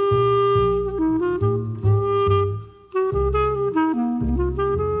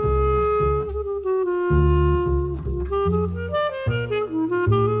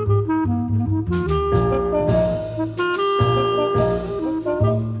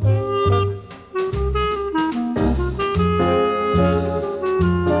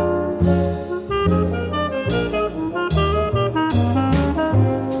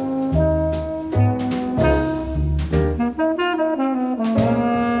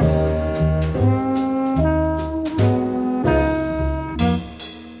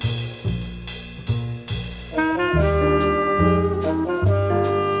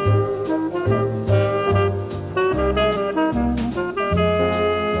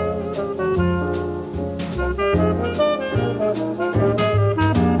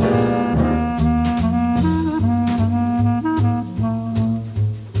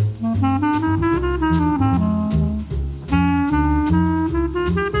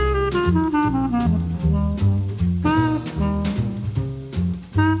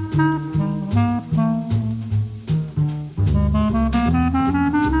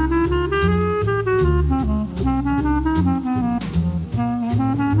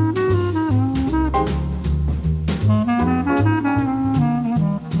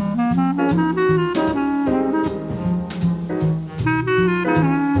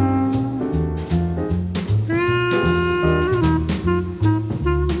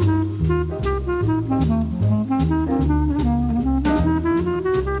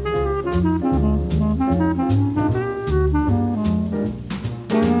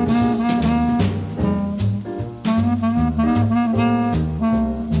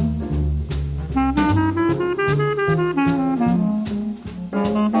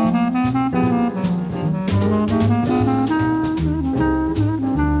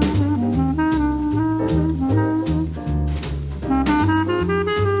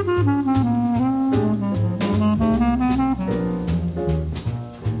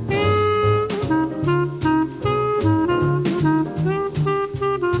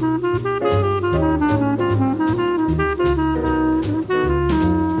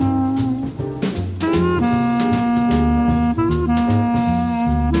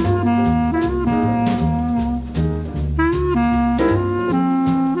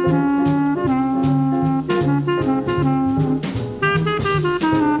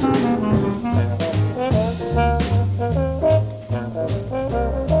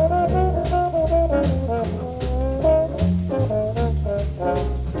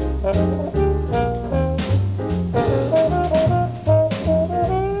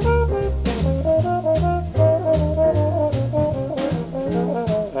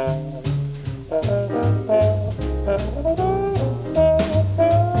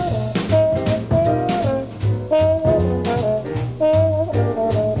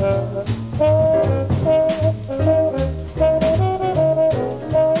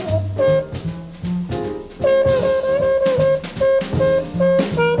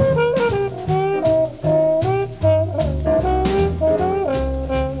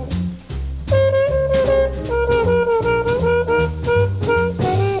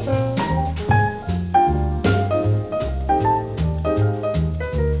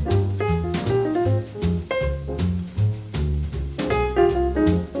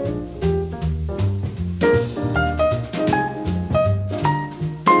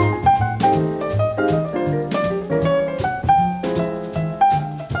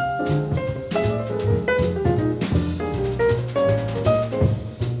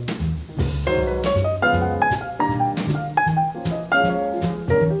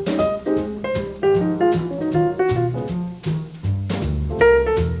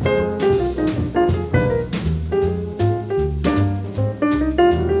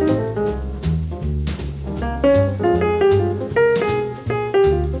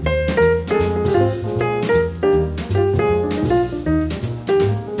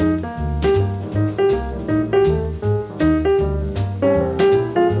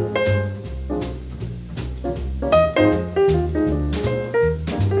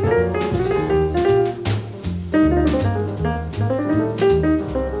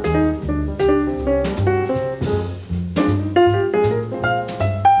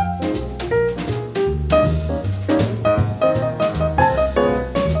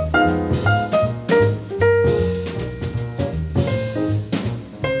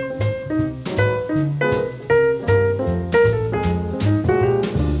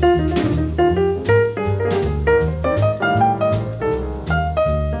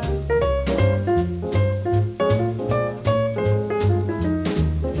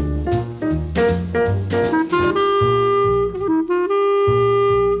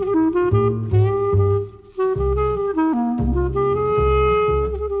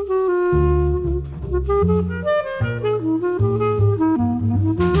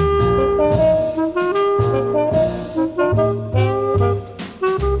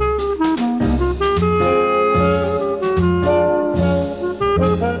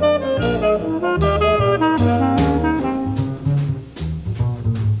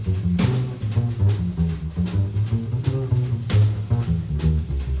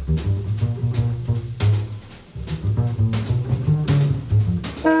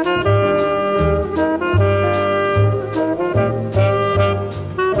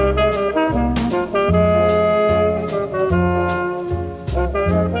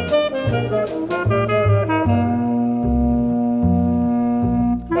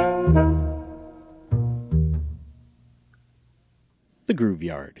 The Groove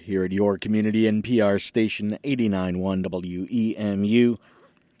Yard, here at your community NPR station 89.1 WEMU.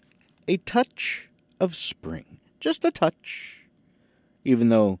 A touch of spring. Just a touch. Even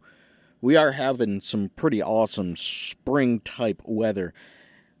though we are having some pretty awesome spring-type weather,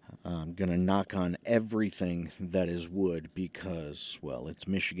 I'm going to knock on everything that is wood because, well, it's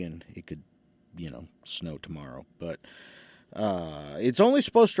Michigan. It could, snow tomorrow. But it's only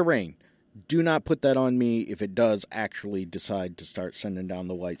supposed to rain. Do not put that on me if it does actually decide to start sending down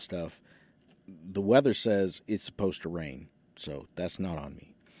the white stuff. The weather says it's supposed to rain, so that's not on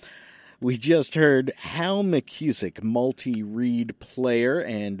me. We just heard Hal McCusick, multi-reed player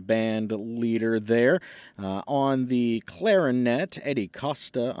and band leader there. On the clarinet, Eddie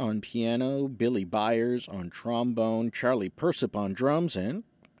Costa on piano, Billy Byers on trombone, Charlie Persip on drums, and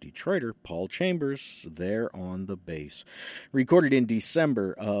Detroiter Paul Chambers there on the bass. Recorded in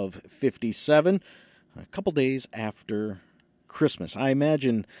December of 57, a couple days after Christmas. I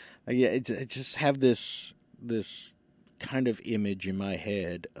imagine, I just have this kind of image in my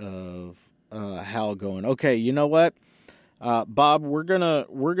head of Hal going, okay, you know what, Bob, we're gonna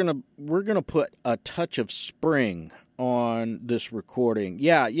put a touch of spring on this recording.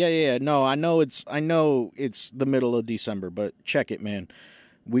 Yeah. No, I know it's the middle of December, but check it, man.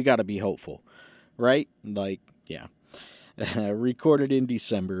 We got to be hopeful, right? Yeah. Recorded in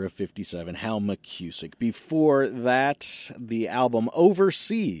December of 57, Hal McCusick. Before that, the album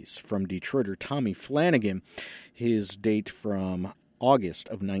Overseas from Detroiter Tommy Flanagan, his date from August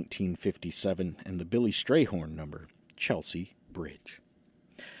of 1957, and the Billy Strayhorn number, Chelsea Bridge.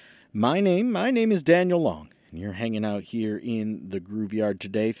 My name is Daniel Long, and you're hanging out here in the Groove Yard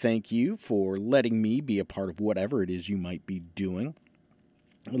today. Thank you for letting me be a part of whatever it is you might be doing.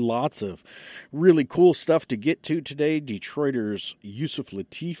 Lots of really cool stuff to get to today. Detroiters Yusuf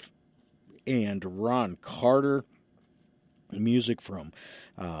Lateef and Ron Carter. Music from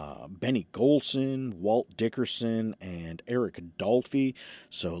Benny Golson, Walt Dickerson, and Eric Dolphy.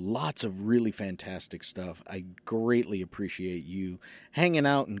 So lots of really fantastic stuff. I greatly appreciate you hanging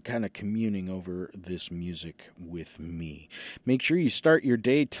out and kind of communing over this music with me. Make sure you start your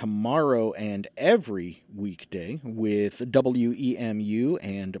day tomorrow and every weekday with WEMU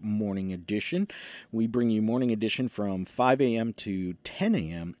and Morning Edition. We bring you Morning Edition from 5 a.m. to 10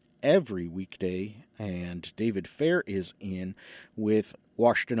 a.m. every weekday, and David Fair is in with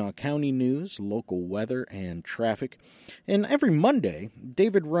Washtenaw County news, local weather, and traffic. And every Monday,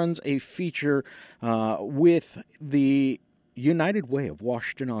 David runs a feature with the United Way of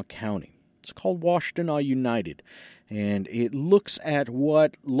Washtenaw County. It's called Washtenaw United, and it looks at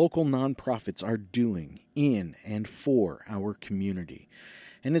what local nonprofits are doing in and for our community.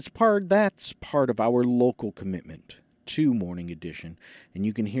 And that's part of our local commitment to Morning Edition, and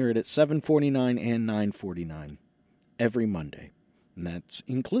you can hear it at 7:49 and 9:49 every Monday, and that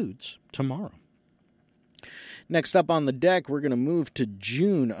includes tomorrow. Next up on the deck, we're going to move to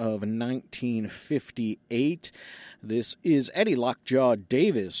June of 1958. This is Eddie Lockjaw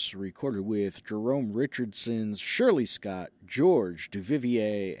Davis, recorded with Jerome Richardson's Shirley Scott, George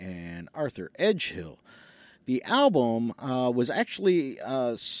Duvivier, and Arthur Edgehill. The album was actually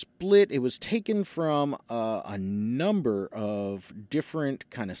split. It was taken from a number of different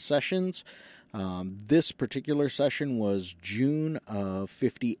kind of sessions. This particular session was June of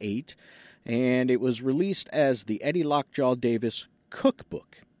 58, and it was released as the Eddie Lockjaw Davis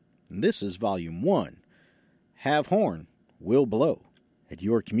Cookbook. And this is Volume 1. Have Horn, Will Blow, at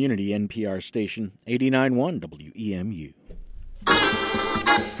your community NPR station, 89.1 WEMU.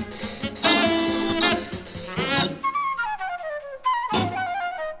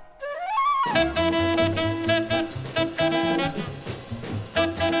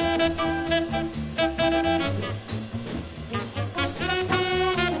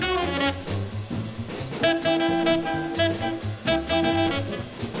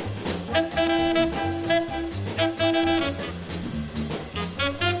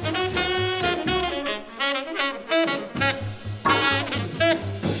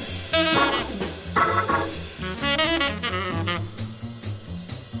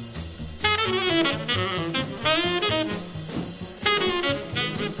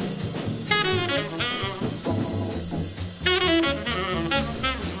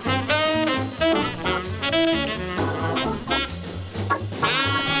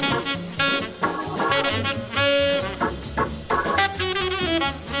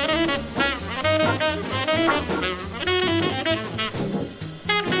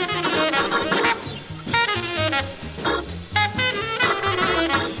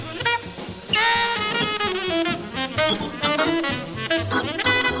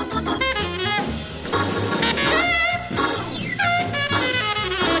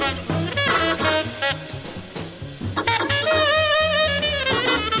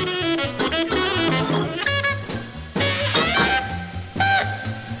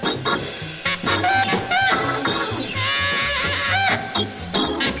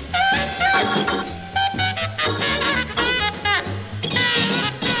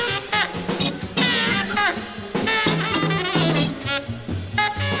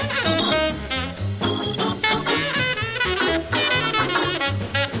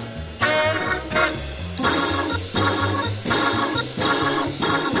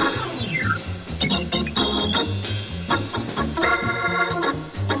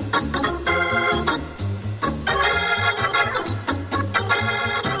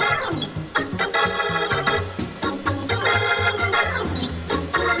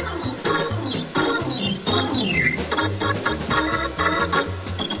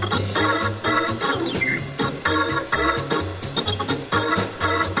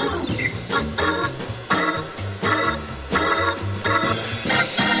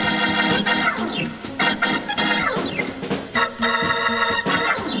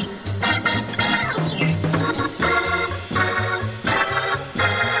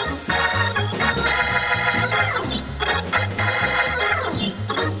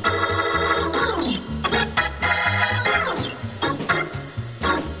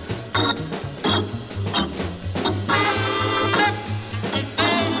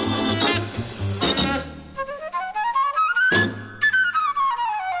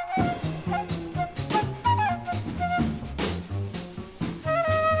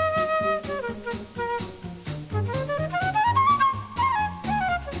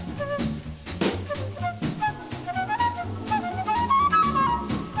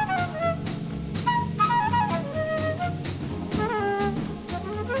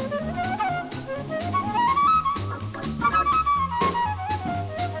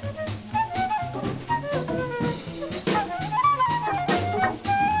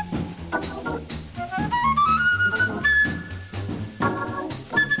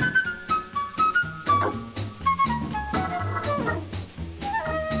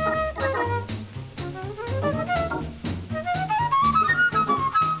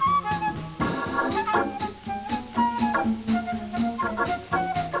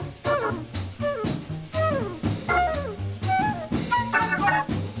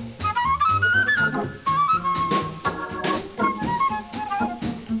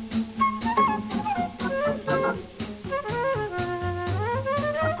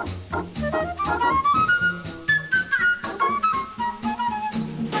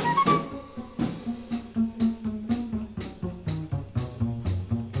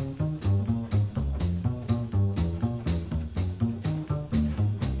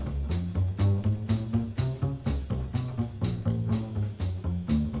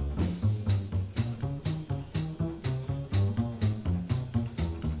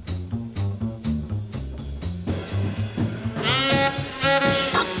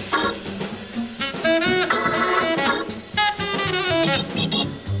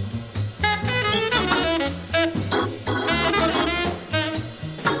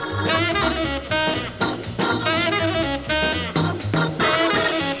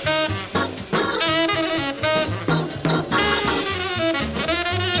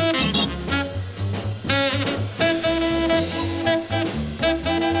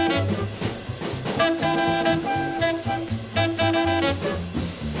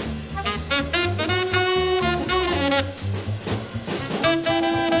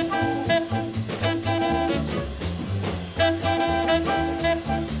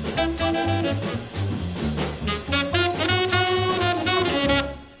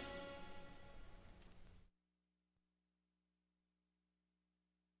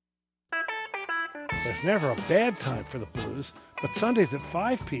 There's never a bad time for the blues, but Sundays at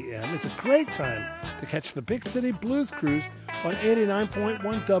 5 p.m. is a great time to catch the Big City Blues Cruise on 89.1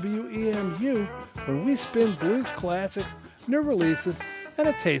 WEMU when we spin blues classics, new releases, and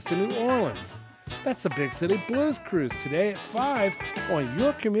a taste of New Orleans. That's the Big City Blues Cruise today at 5 on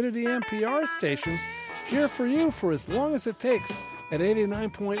your community NPR station, here for you for as long as it takes at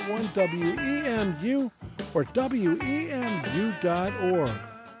 89.1 WEMU or WEMU.org.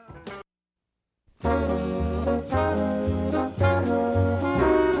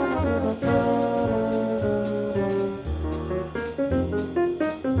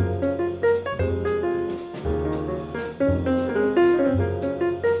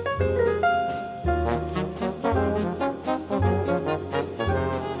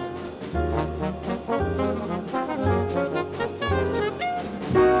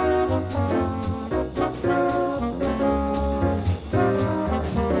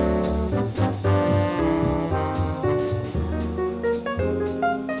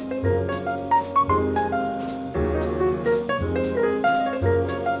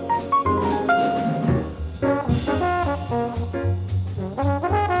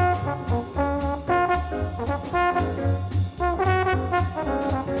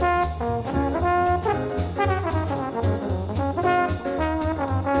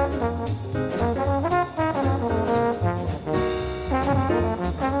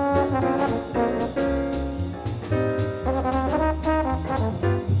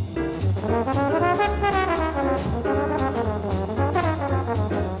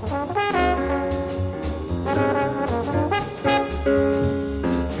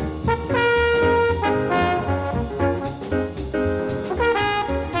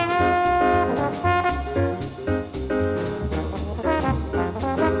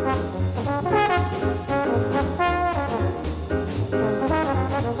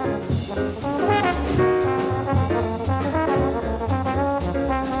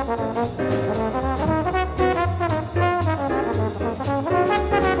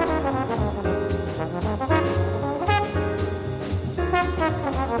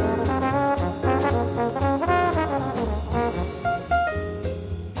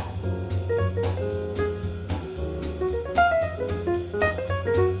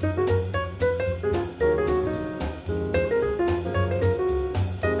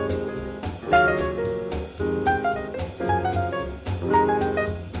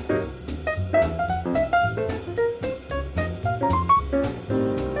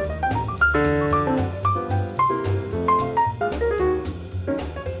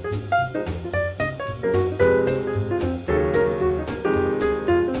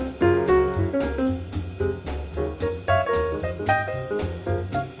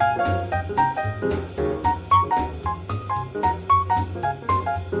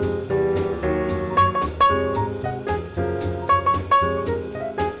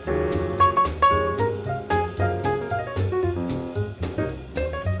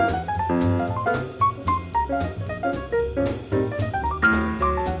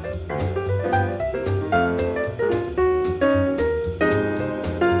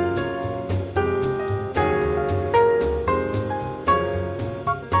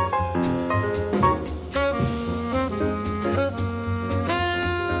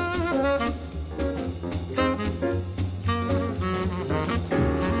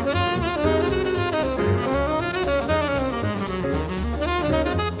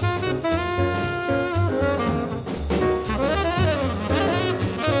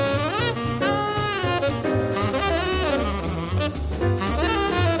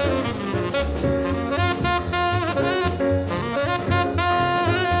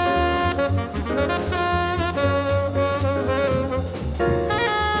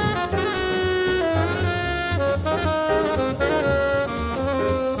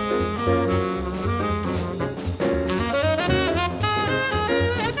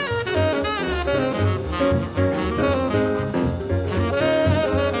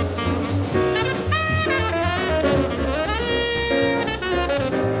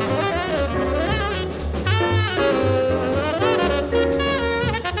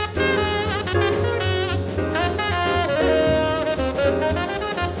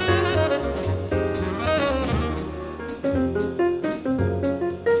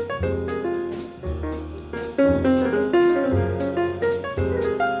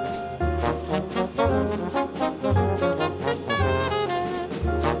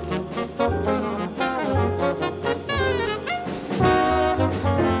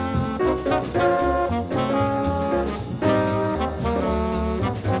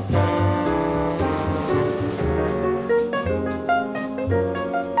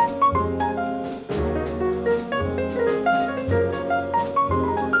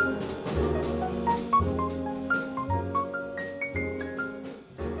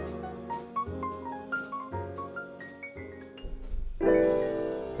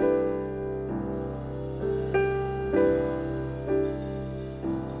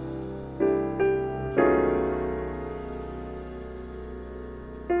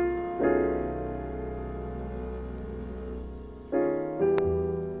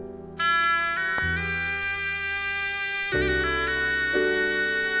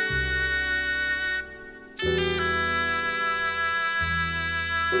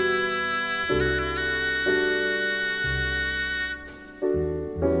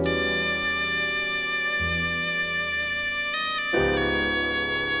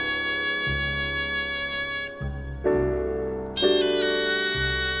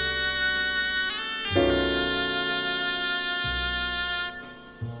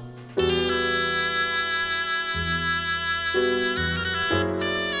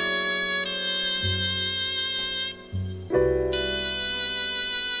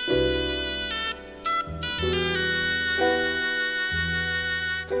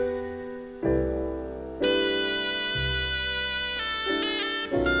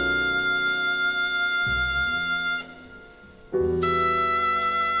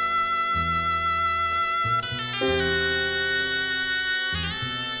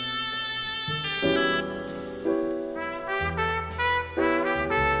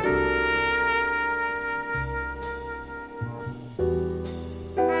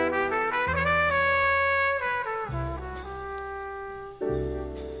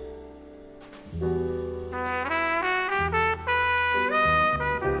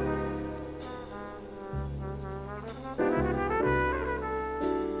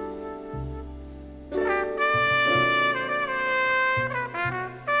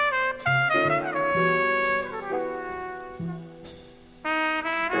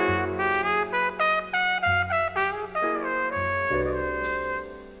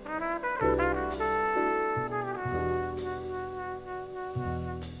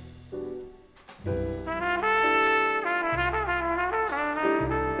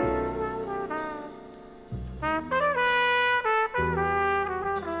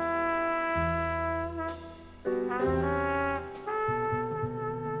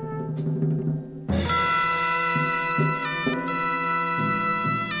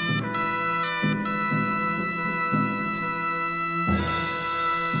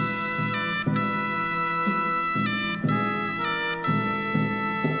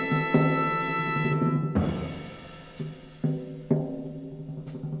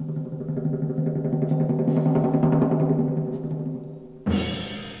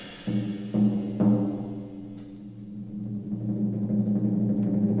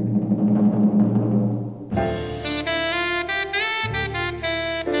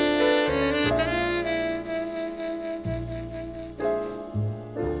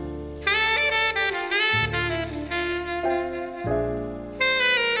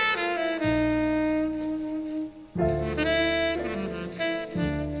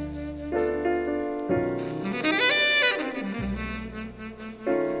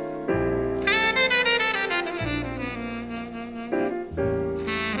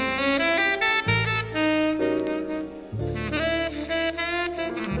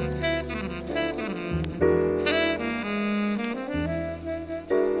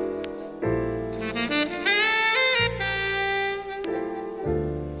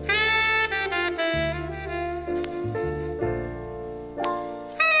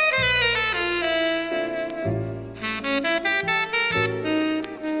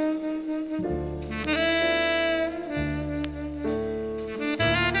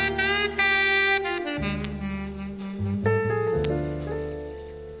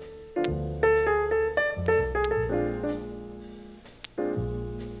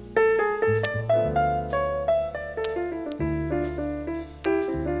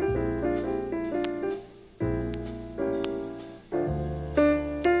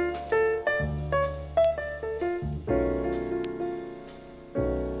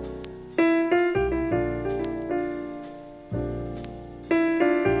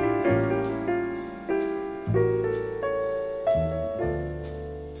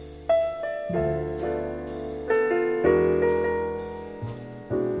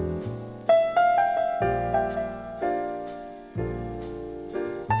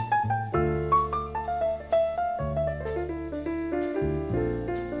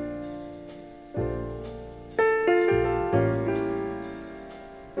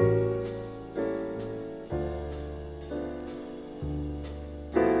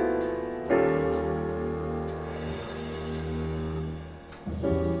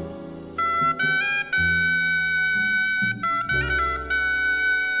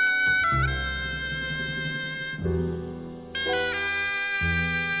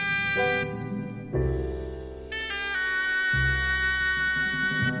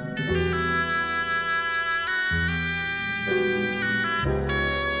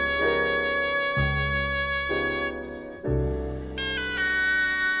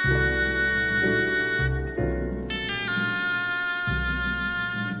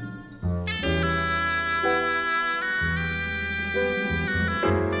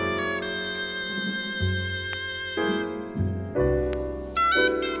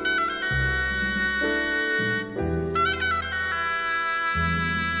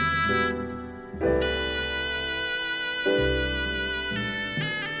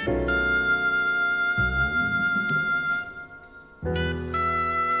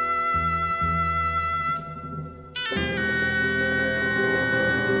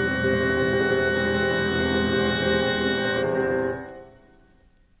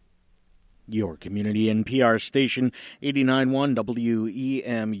 Your community NPR station, 89.1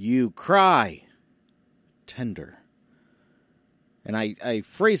 WEMU. Cry, tender. And I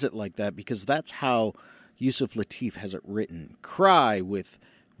phrase it like that because that's how Yusuf Lateef has it written. Cry with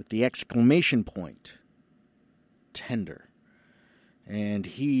the exclamation point. Tender. And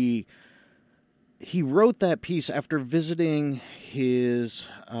he wrote that piece after visiting his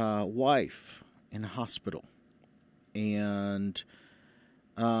wife in hospital. And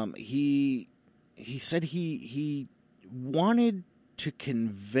he said he wanted to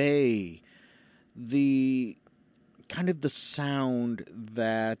convey the kind of the sound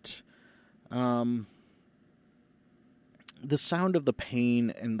that the sound of the pain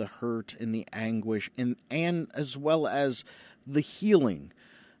and the hurt and the anguish and as well as the healing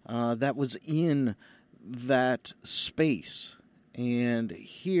that was in that space. And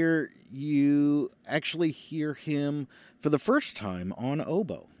here you actually hear him for the first time on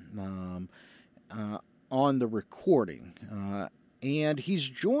oboe on the recording. And he's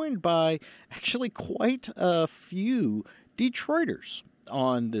joined by actually quite a few Detroiters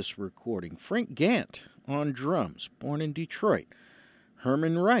on this recording. Frank Gant on drums, born in Detroit.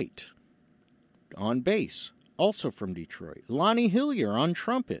 Herman Wright on bass, also from Detroit. Lonnie Hillier on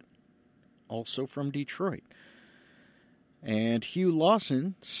trumpet, also from Detroit. And Hugh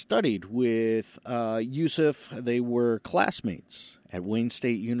Lawson studied with Yusuf. They were classmates at Wayne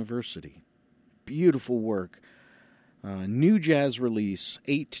State University. Beautiful work. New jazz release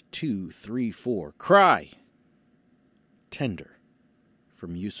 8234. Cry, Tender,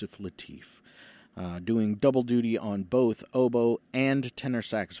 from Yusuf Lateef. Doing double duty on both oboe and tenor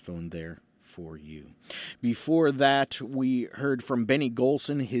saxophone there for you. Before that, we heard from Benny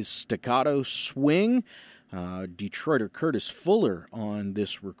Golson, his staccato swing. Detroiter Curtis Fuller on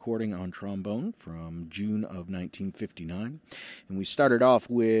this recording on trombone from June of 1959. And we started off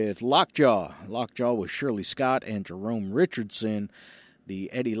with Lockjaw. Lockjaw with Shirley Scott and Jerome Richardson, the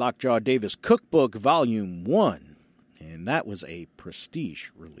Eddie Lockjaw Davis Cookbook Volume 1. And that was a prestige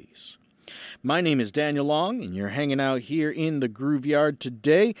release. My name is Daniel Long, and you're hanging out here in the Groove Yard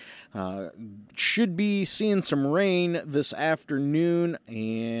today. Should be seeing some rain this afternoon,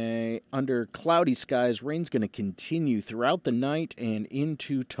 and under cloudy skies. Rain's going to continue throughout the night and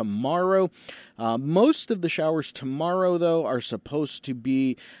into tomorrow. Most of the showers tomorrow, though, are supposed to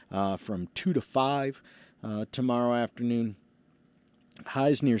be from 2 to 5 tomorrow afternoon.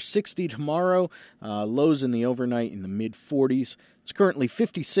 Highs near 60 tomorrow, lows in the overnight in the mid-40s. It's currently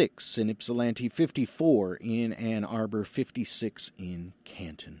 56 in Ypsilanti, 54 in Ann Arbor, 56 in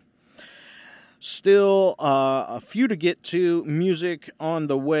Canton. Still a few to get to. Music on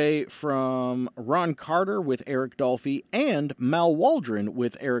the way from Ron Carter with Eric Dolphy and Mal Waldron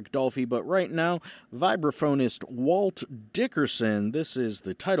with Eric Dolphy. But right now, vibraphonist Walt Dickerson. This is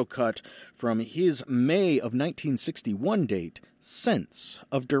the title cut from his May of 1961 date, Sense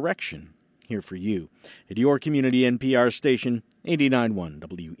of Direction. Here for you at your community NPR station, 89.1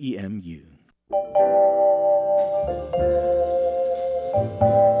 WEMU.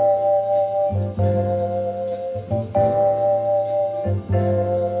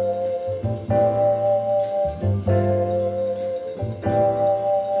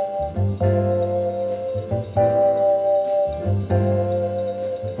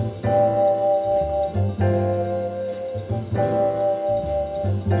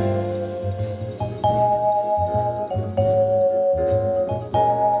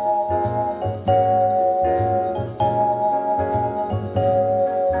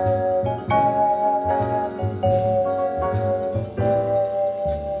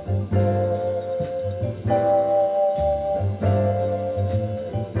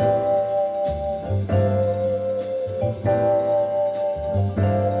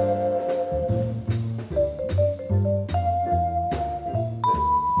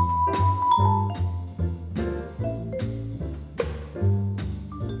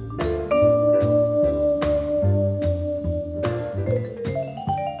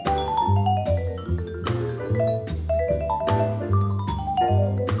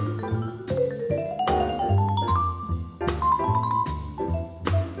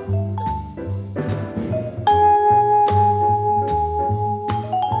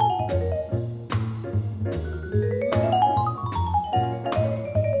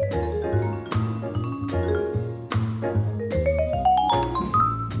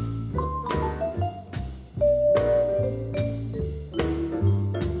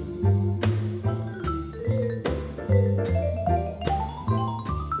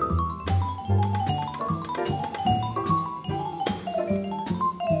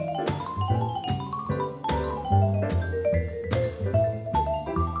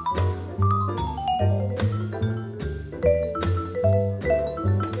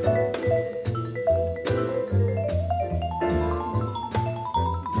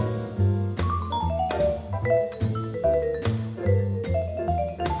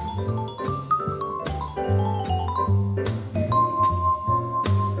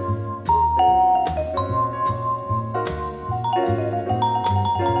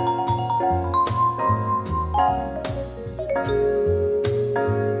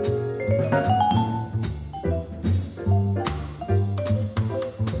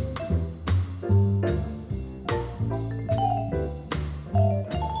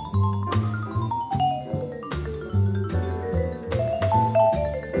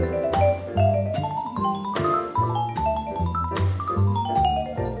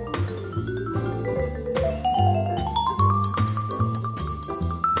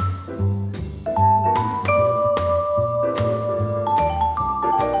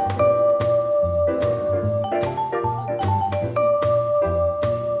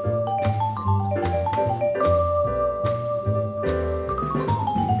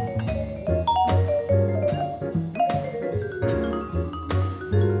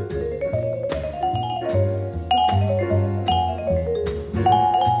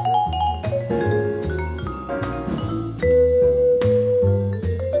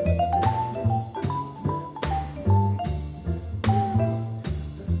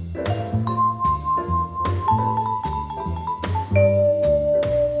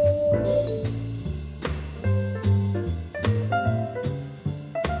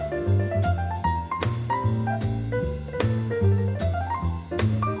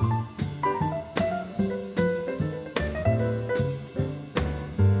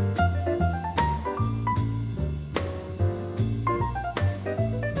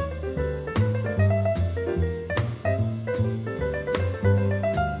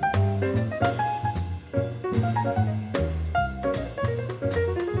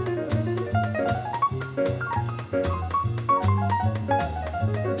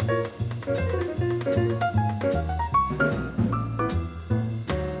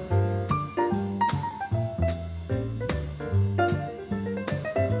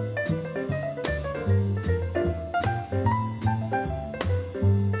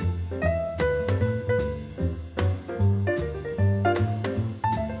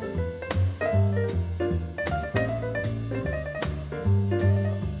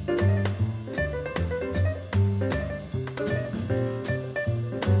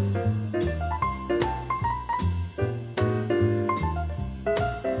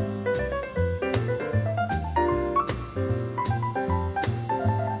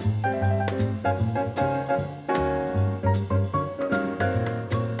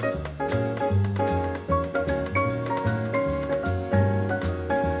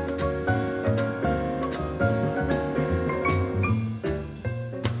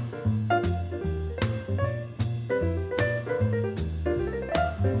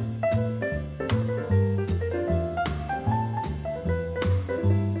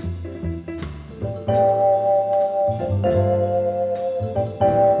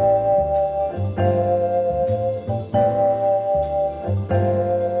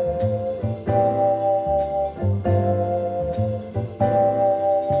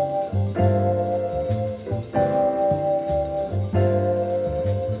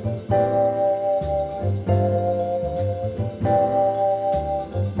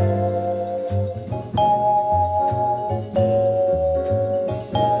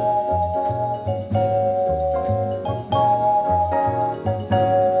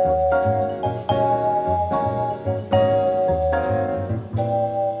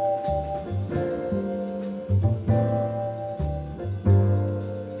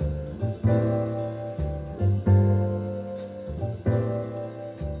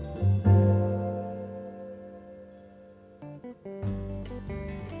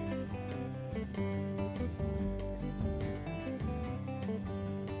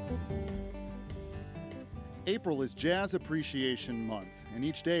 April is Jazz Appreciation Month, and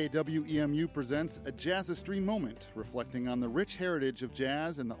each day WEMU presents a Jazzistry moment reflecting on the rich heritage of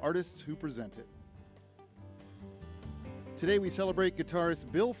jazz and the artists who present it. Today we celebrate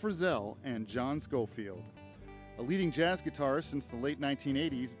guitarists Bill Frisell and John Scofield. A leading jazz guitarist since the late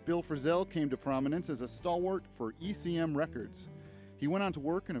 1980s, Bill Frisell came to prominence as a stalwart for ECM Records. He went on to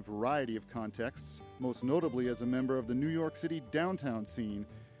work in a variety of contexts, most notably as a member of the New York City downtown scene,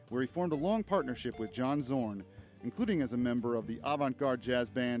 where he formed a long partnership with John Zorn, including as a member of the avant-garde jazz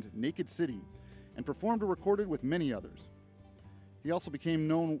band Naked City, and performed or recorded with many others. He also became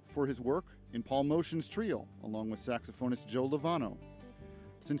known for his work in Paul Motian's trio, along with saxophonist Joe Lovano.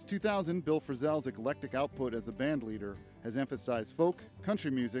 Since 2000, Bill Frisell's eclectic output as a band leader has emphasized folk,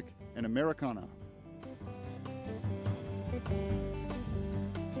 country music, and Americana.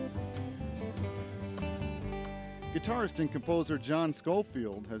 Guitarist and composer John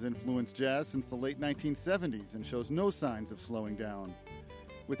Scofield has influenced jazz since the late 1970s and shows no signs of slowing down.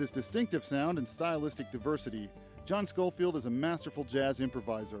 With his distinctive sound and stylistic diversity, John Scofield is a masterful jazz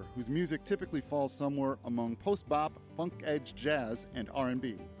improviser whose music typically falls somewhere among post-bop, funk-edged jazz, and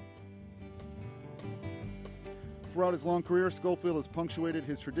R&B. Throughout his long career, Schofield has punctuated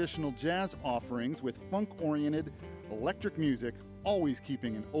his traditional jazz offerings with funk-oriented electric music, always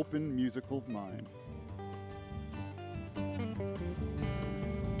keeping an open musical mind.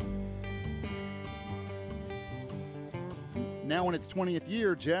 Now in its 20th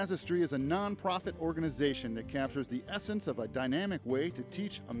year, Jazzistry is a non-profit organization that captures the essence of a dynamic way to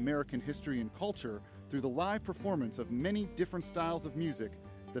teach American history and culture through the live performance of many different styles of music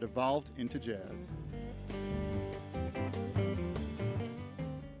that evolved into jazz.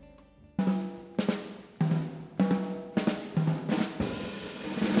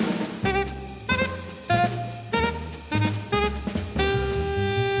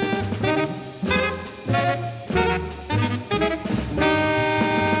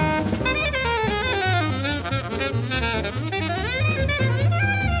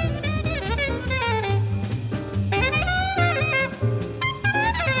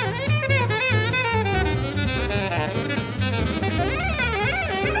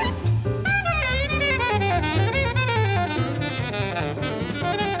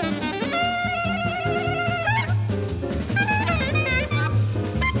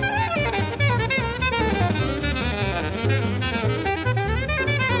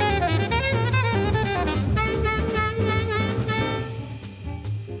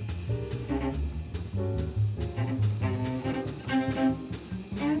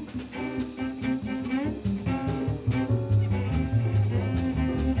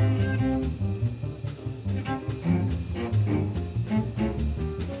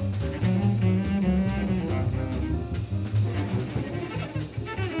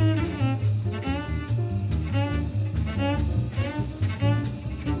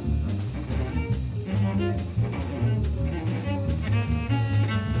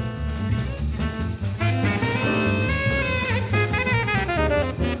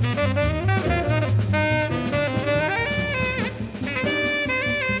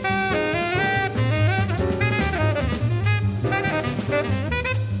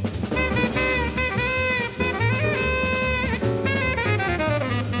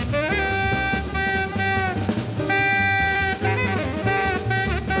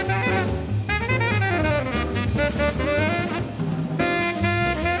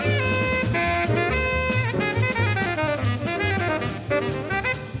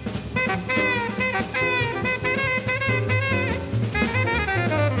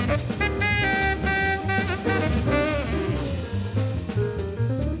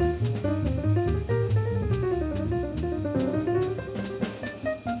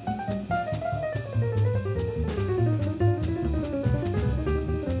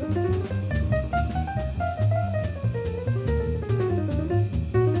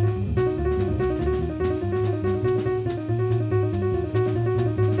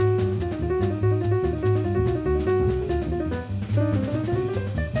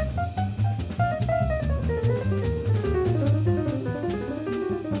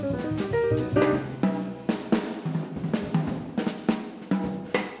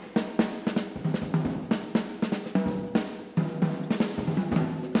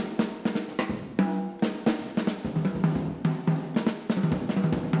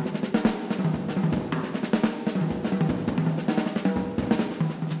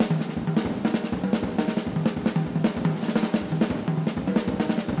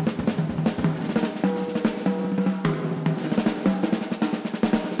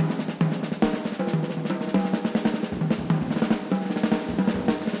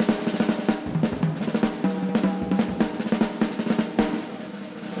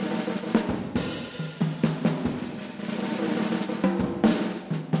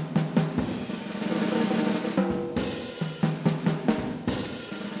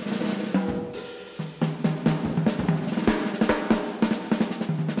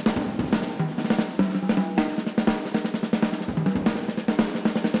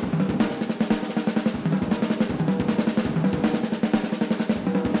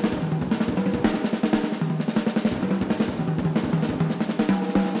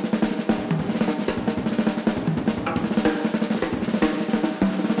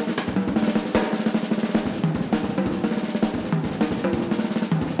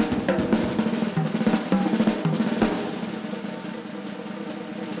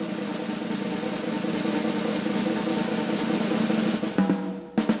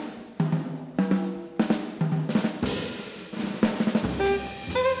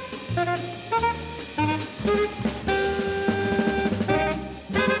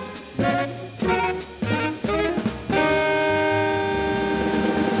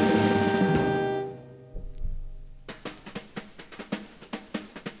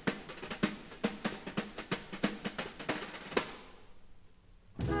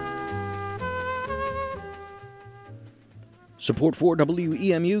 Support for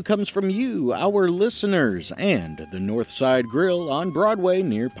WEMU comes from you, our listeners, and the Northside Grill on Broadway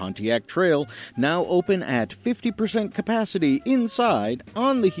near Pontiac Trail, now open at 50% capacity inside,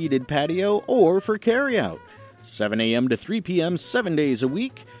 on the heated patio, or for carryout. 7 a.m. to 3 p.m. 7 days a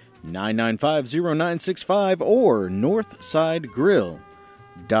week, 995-0965 or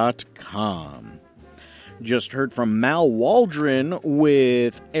northsidegrill.com. Just heard from Mal Waldron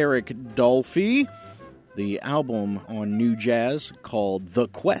with Eric Dolphy. The album on New Jazz called The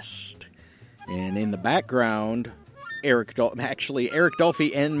Quest. And in the background, Eric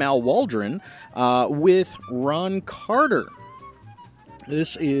Dolphy and Mal Waldron with Ron Carter.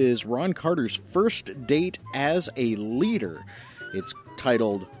 This is Ron Carter's first date as a leader. It's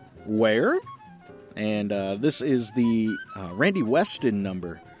titled Where? And this is the Randy Weston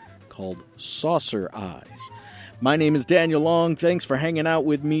number called Saucer Eyes. My name is Daniel Long. Thanks for hanging out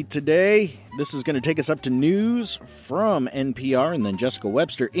with me today. This is going to take us up to news from NPR, and then Jessica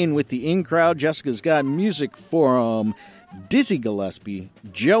Webster in with the in crowd. Jessica's got music from Dizzy Gillespie,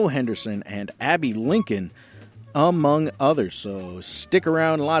 Joe Henderson, and Abby Lincoln, among others. So stick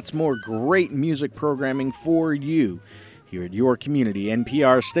around. Lots more great music programming for you here at your community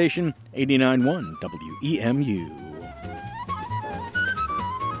NPR station, 89.1 WEMU.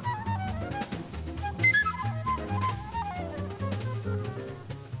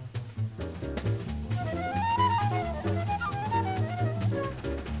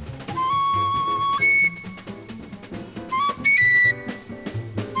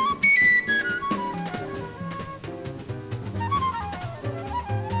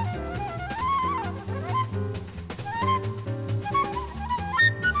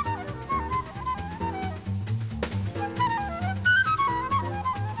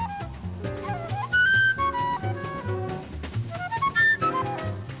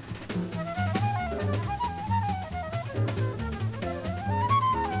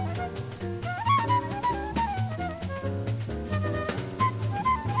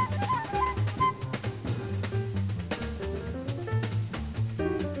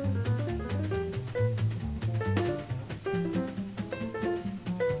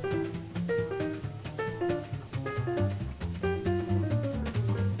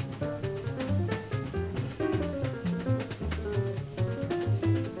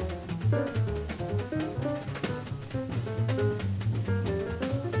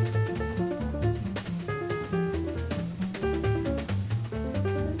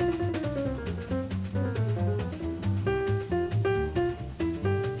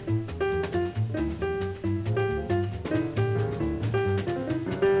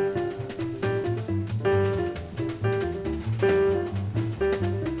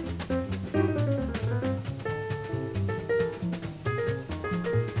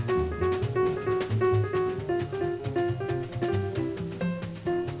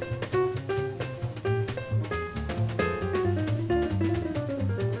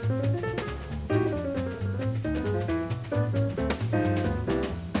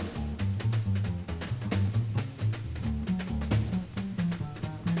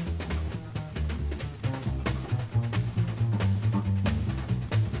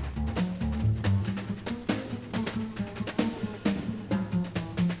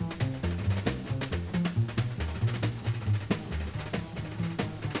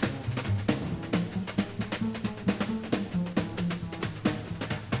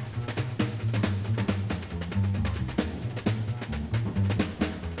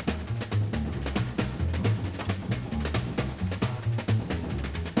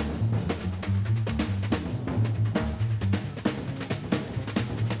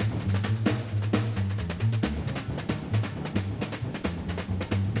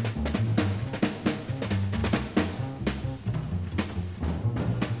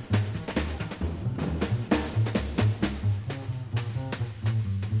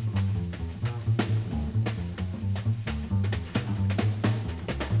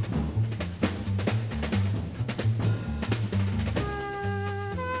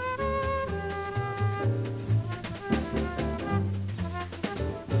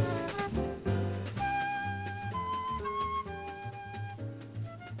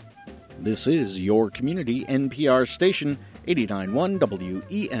 This is your community NPR station, 89.1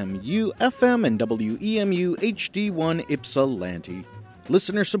 WEMU FM and WEMU HD1 Ypsilanti.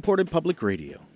 Listener-supported public radio.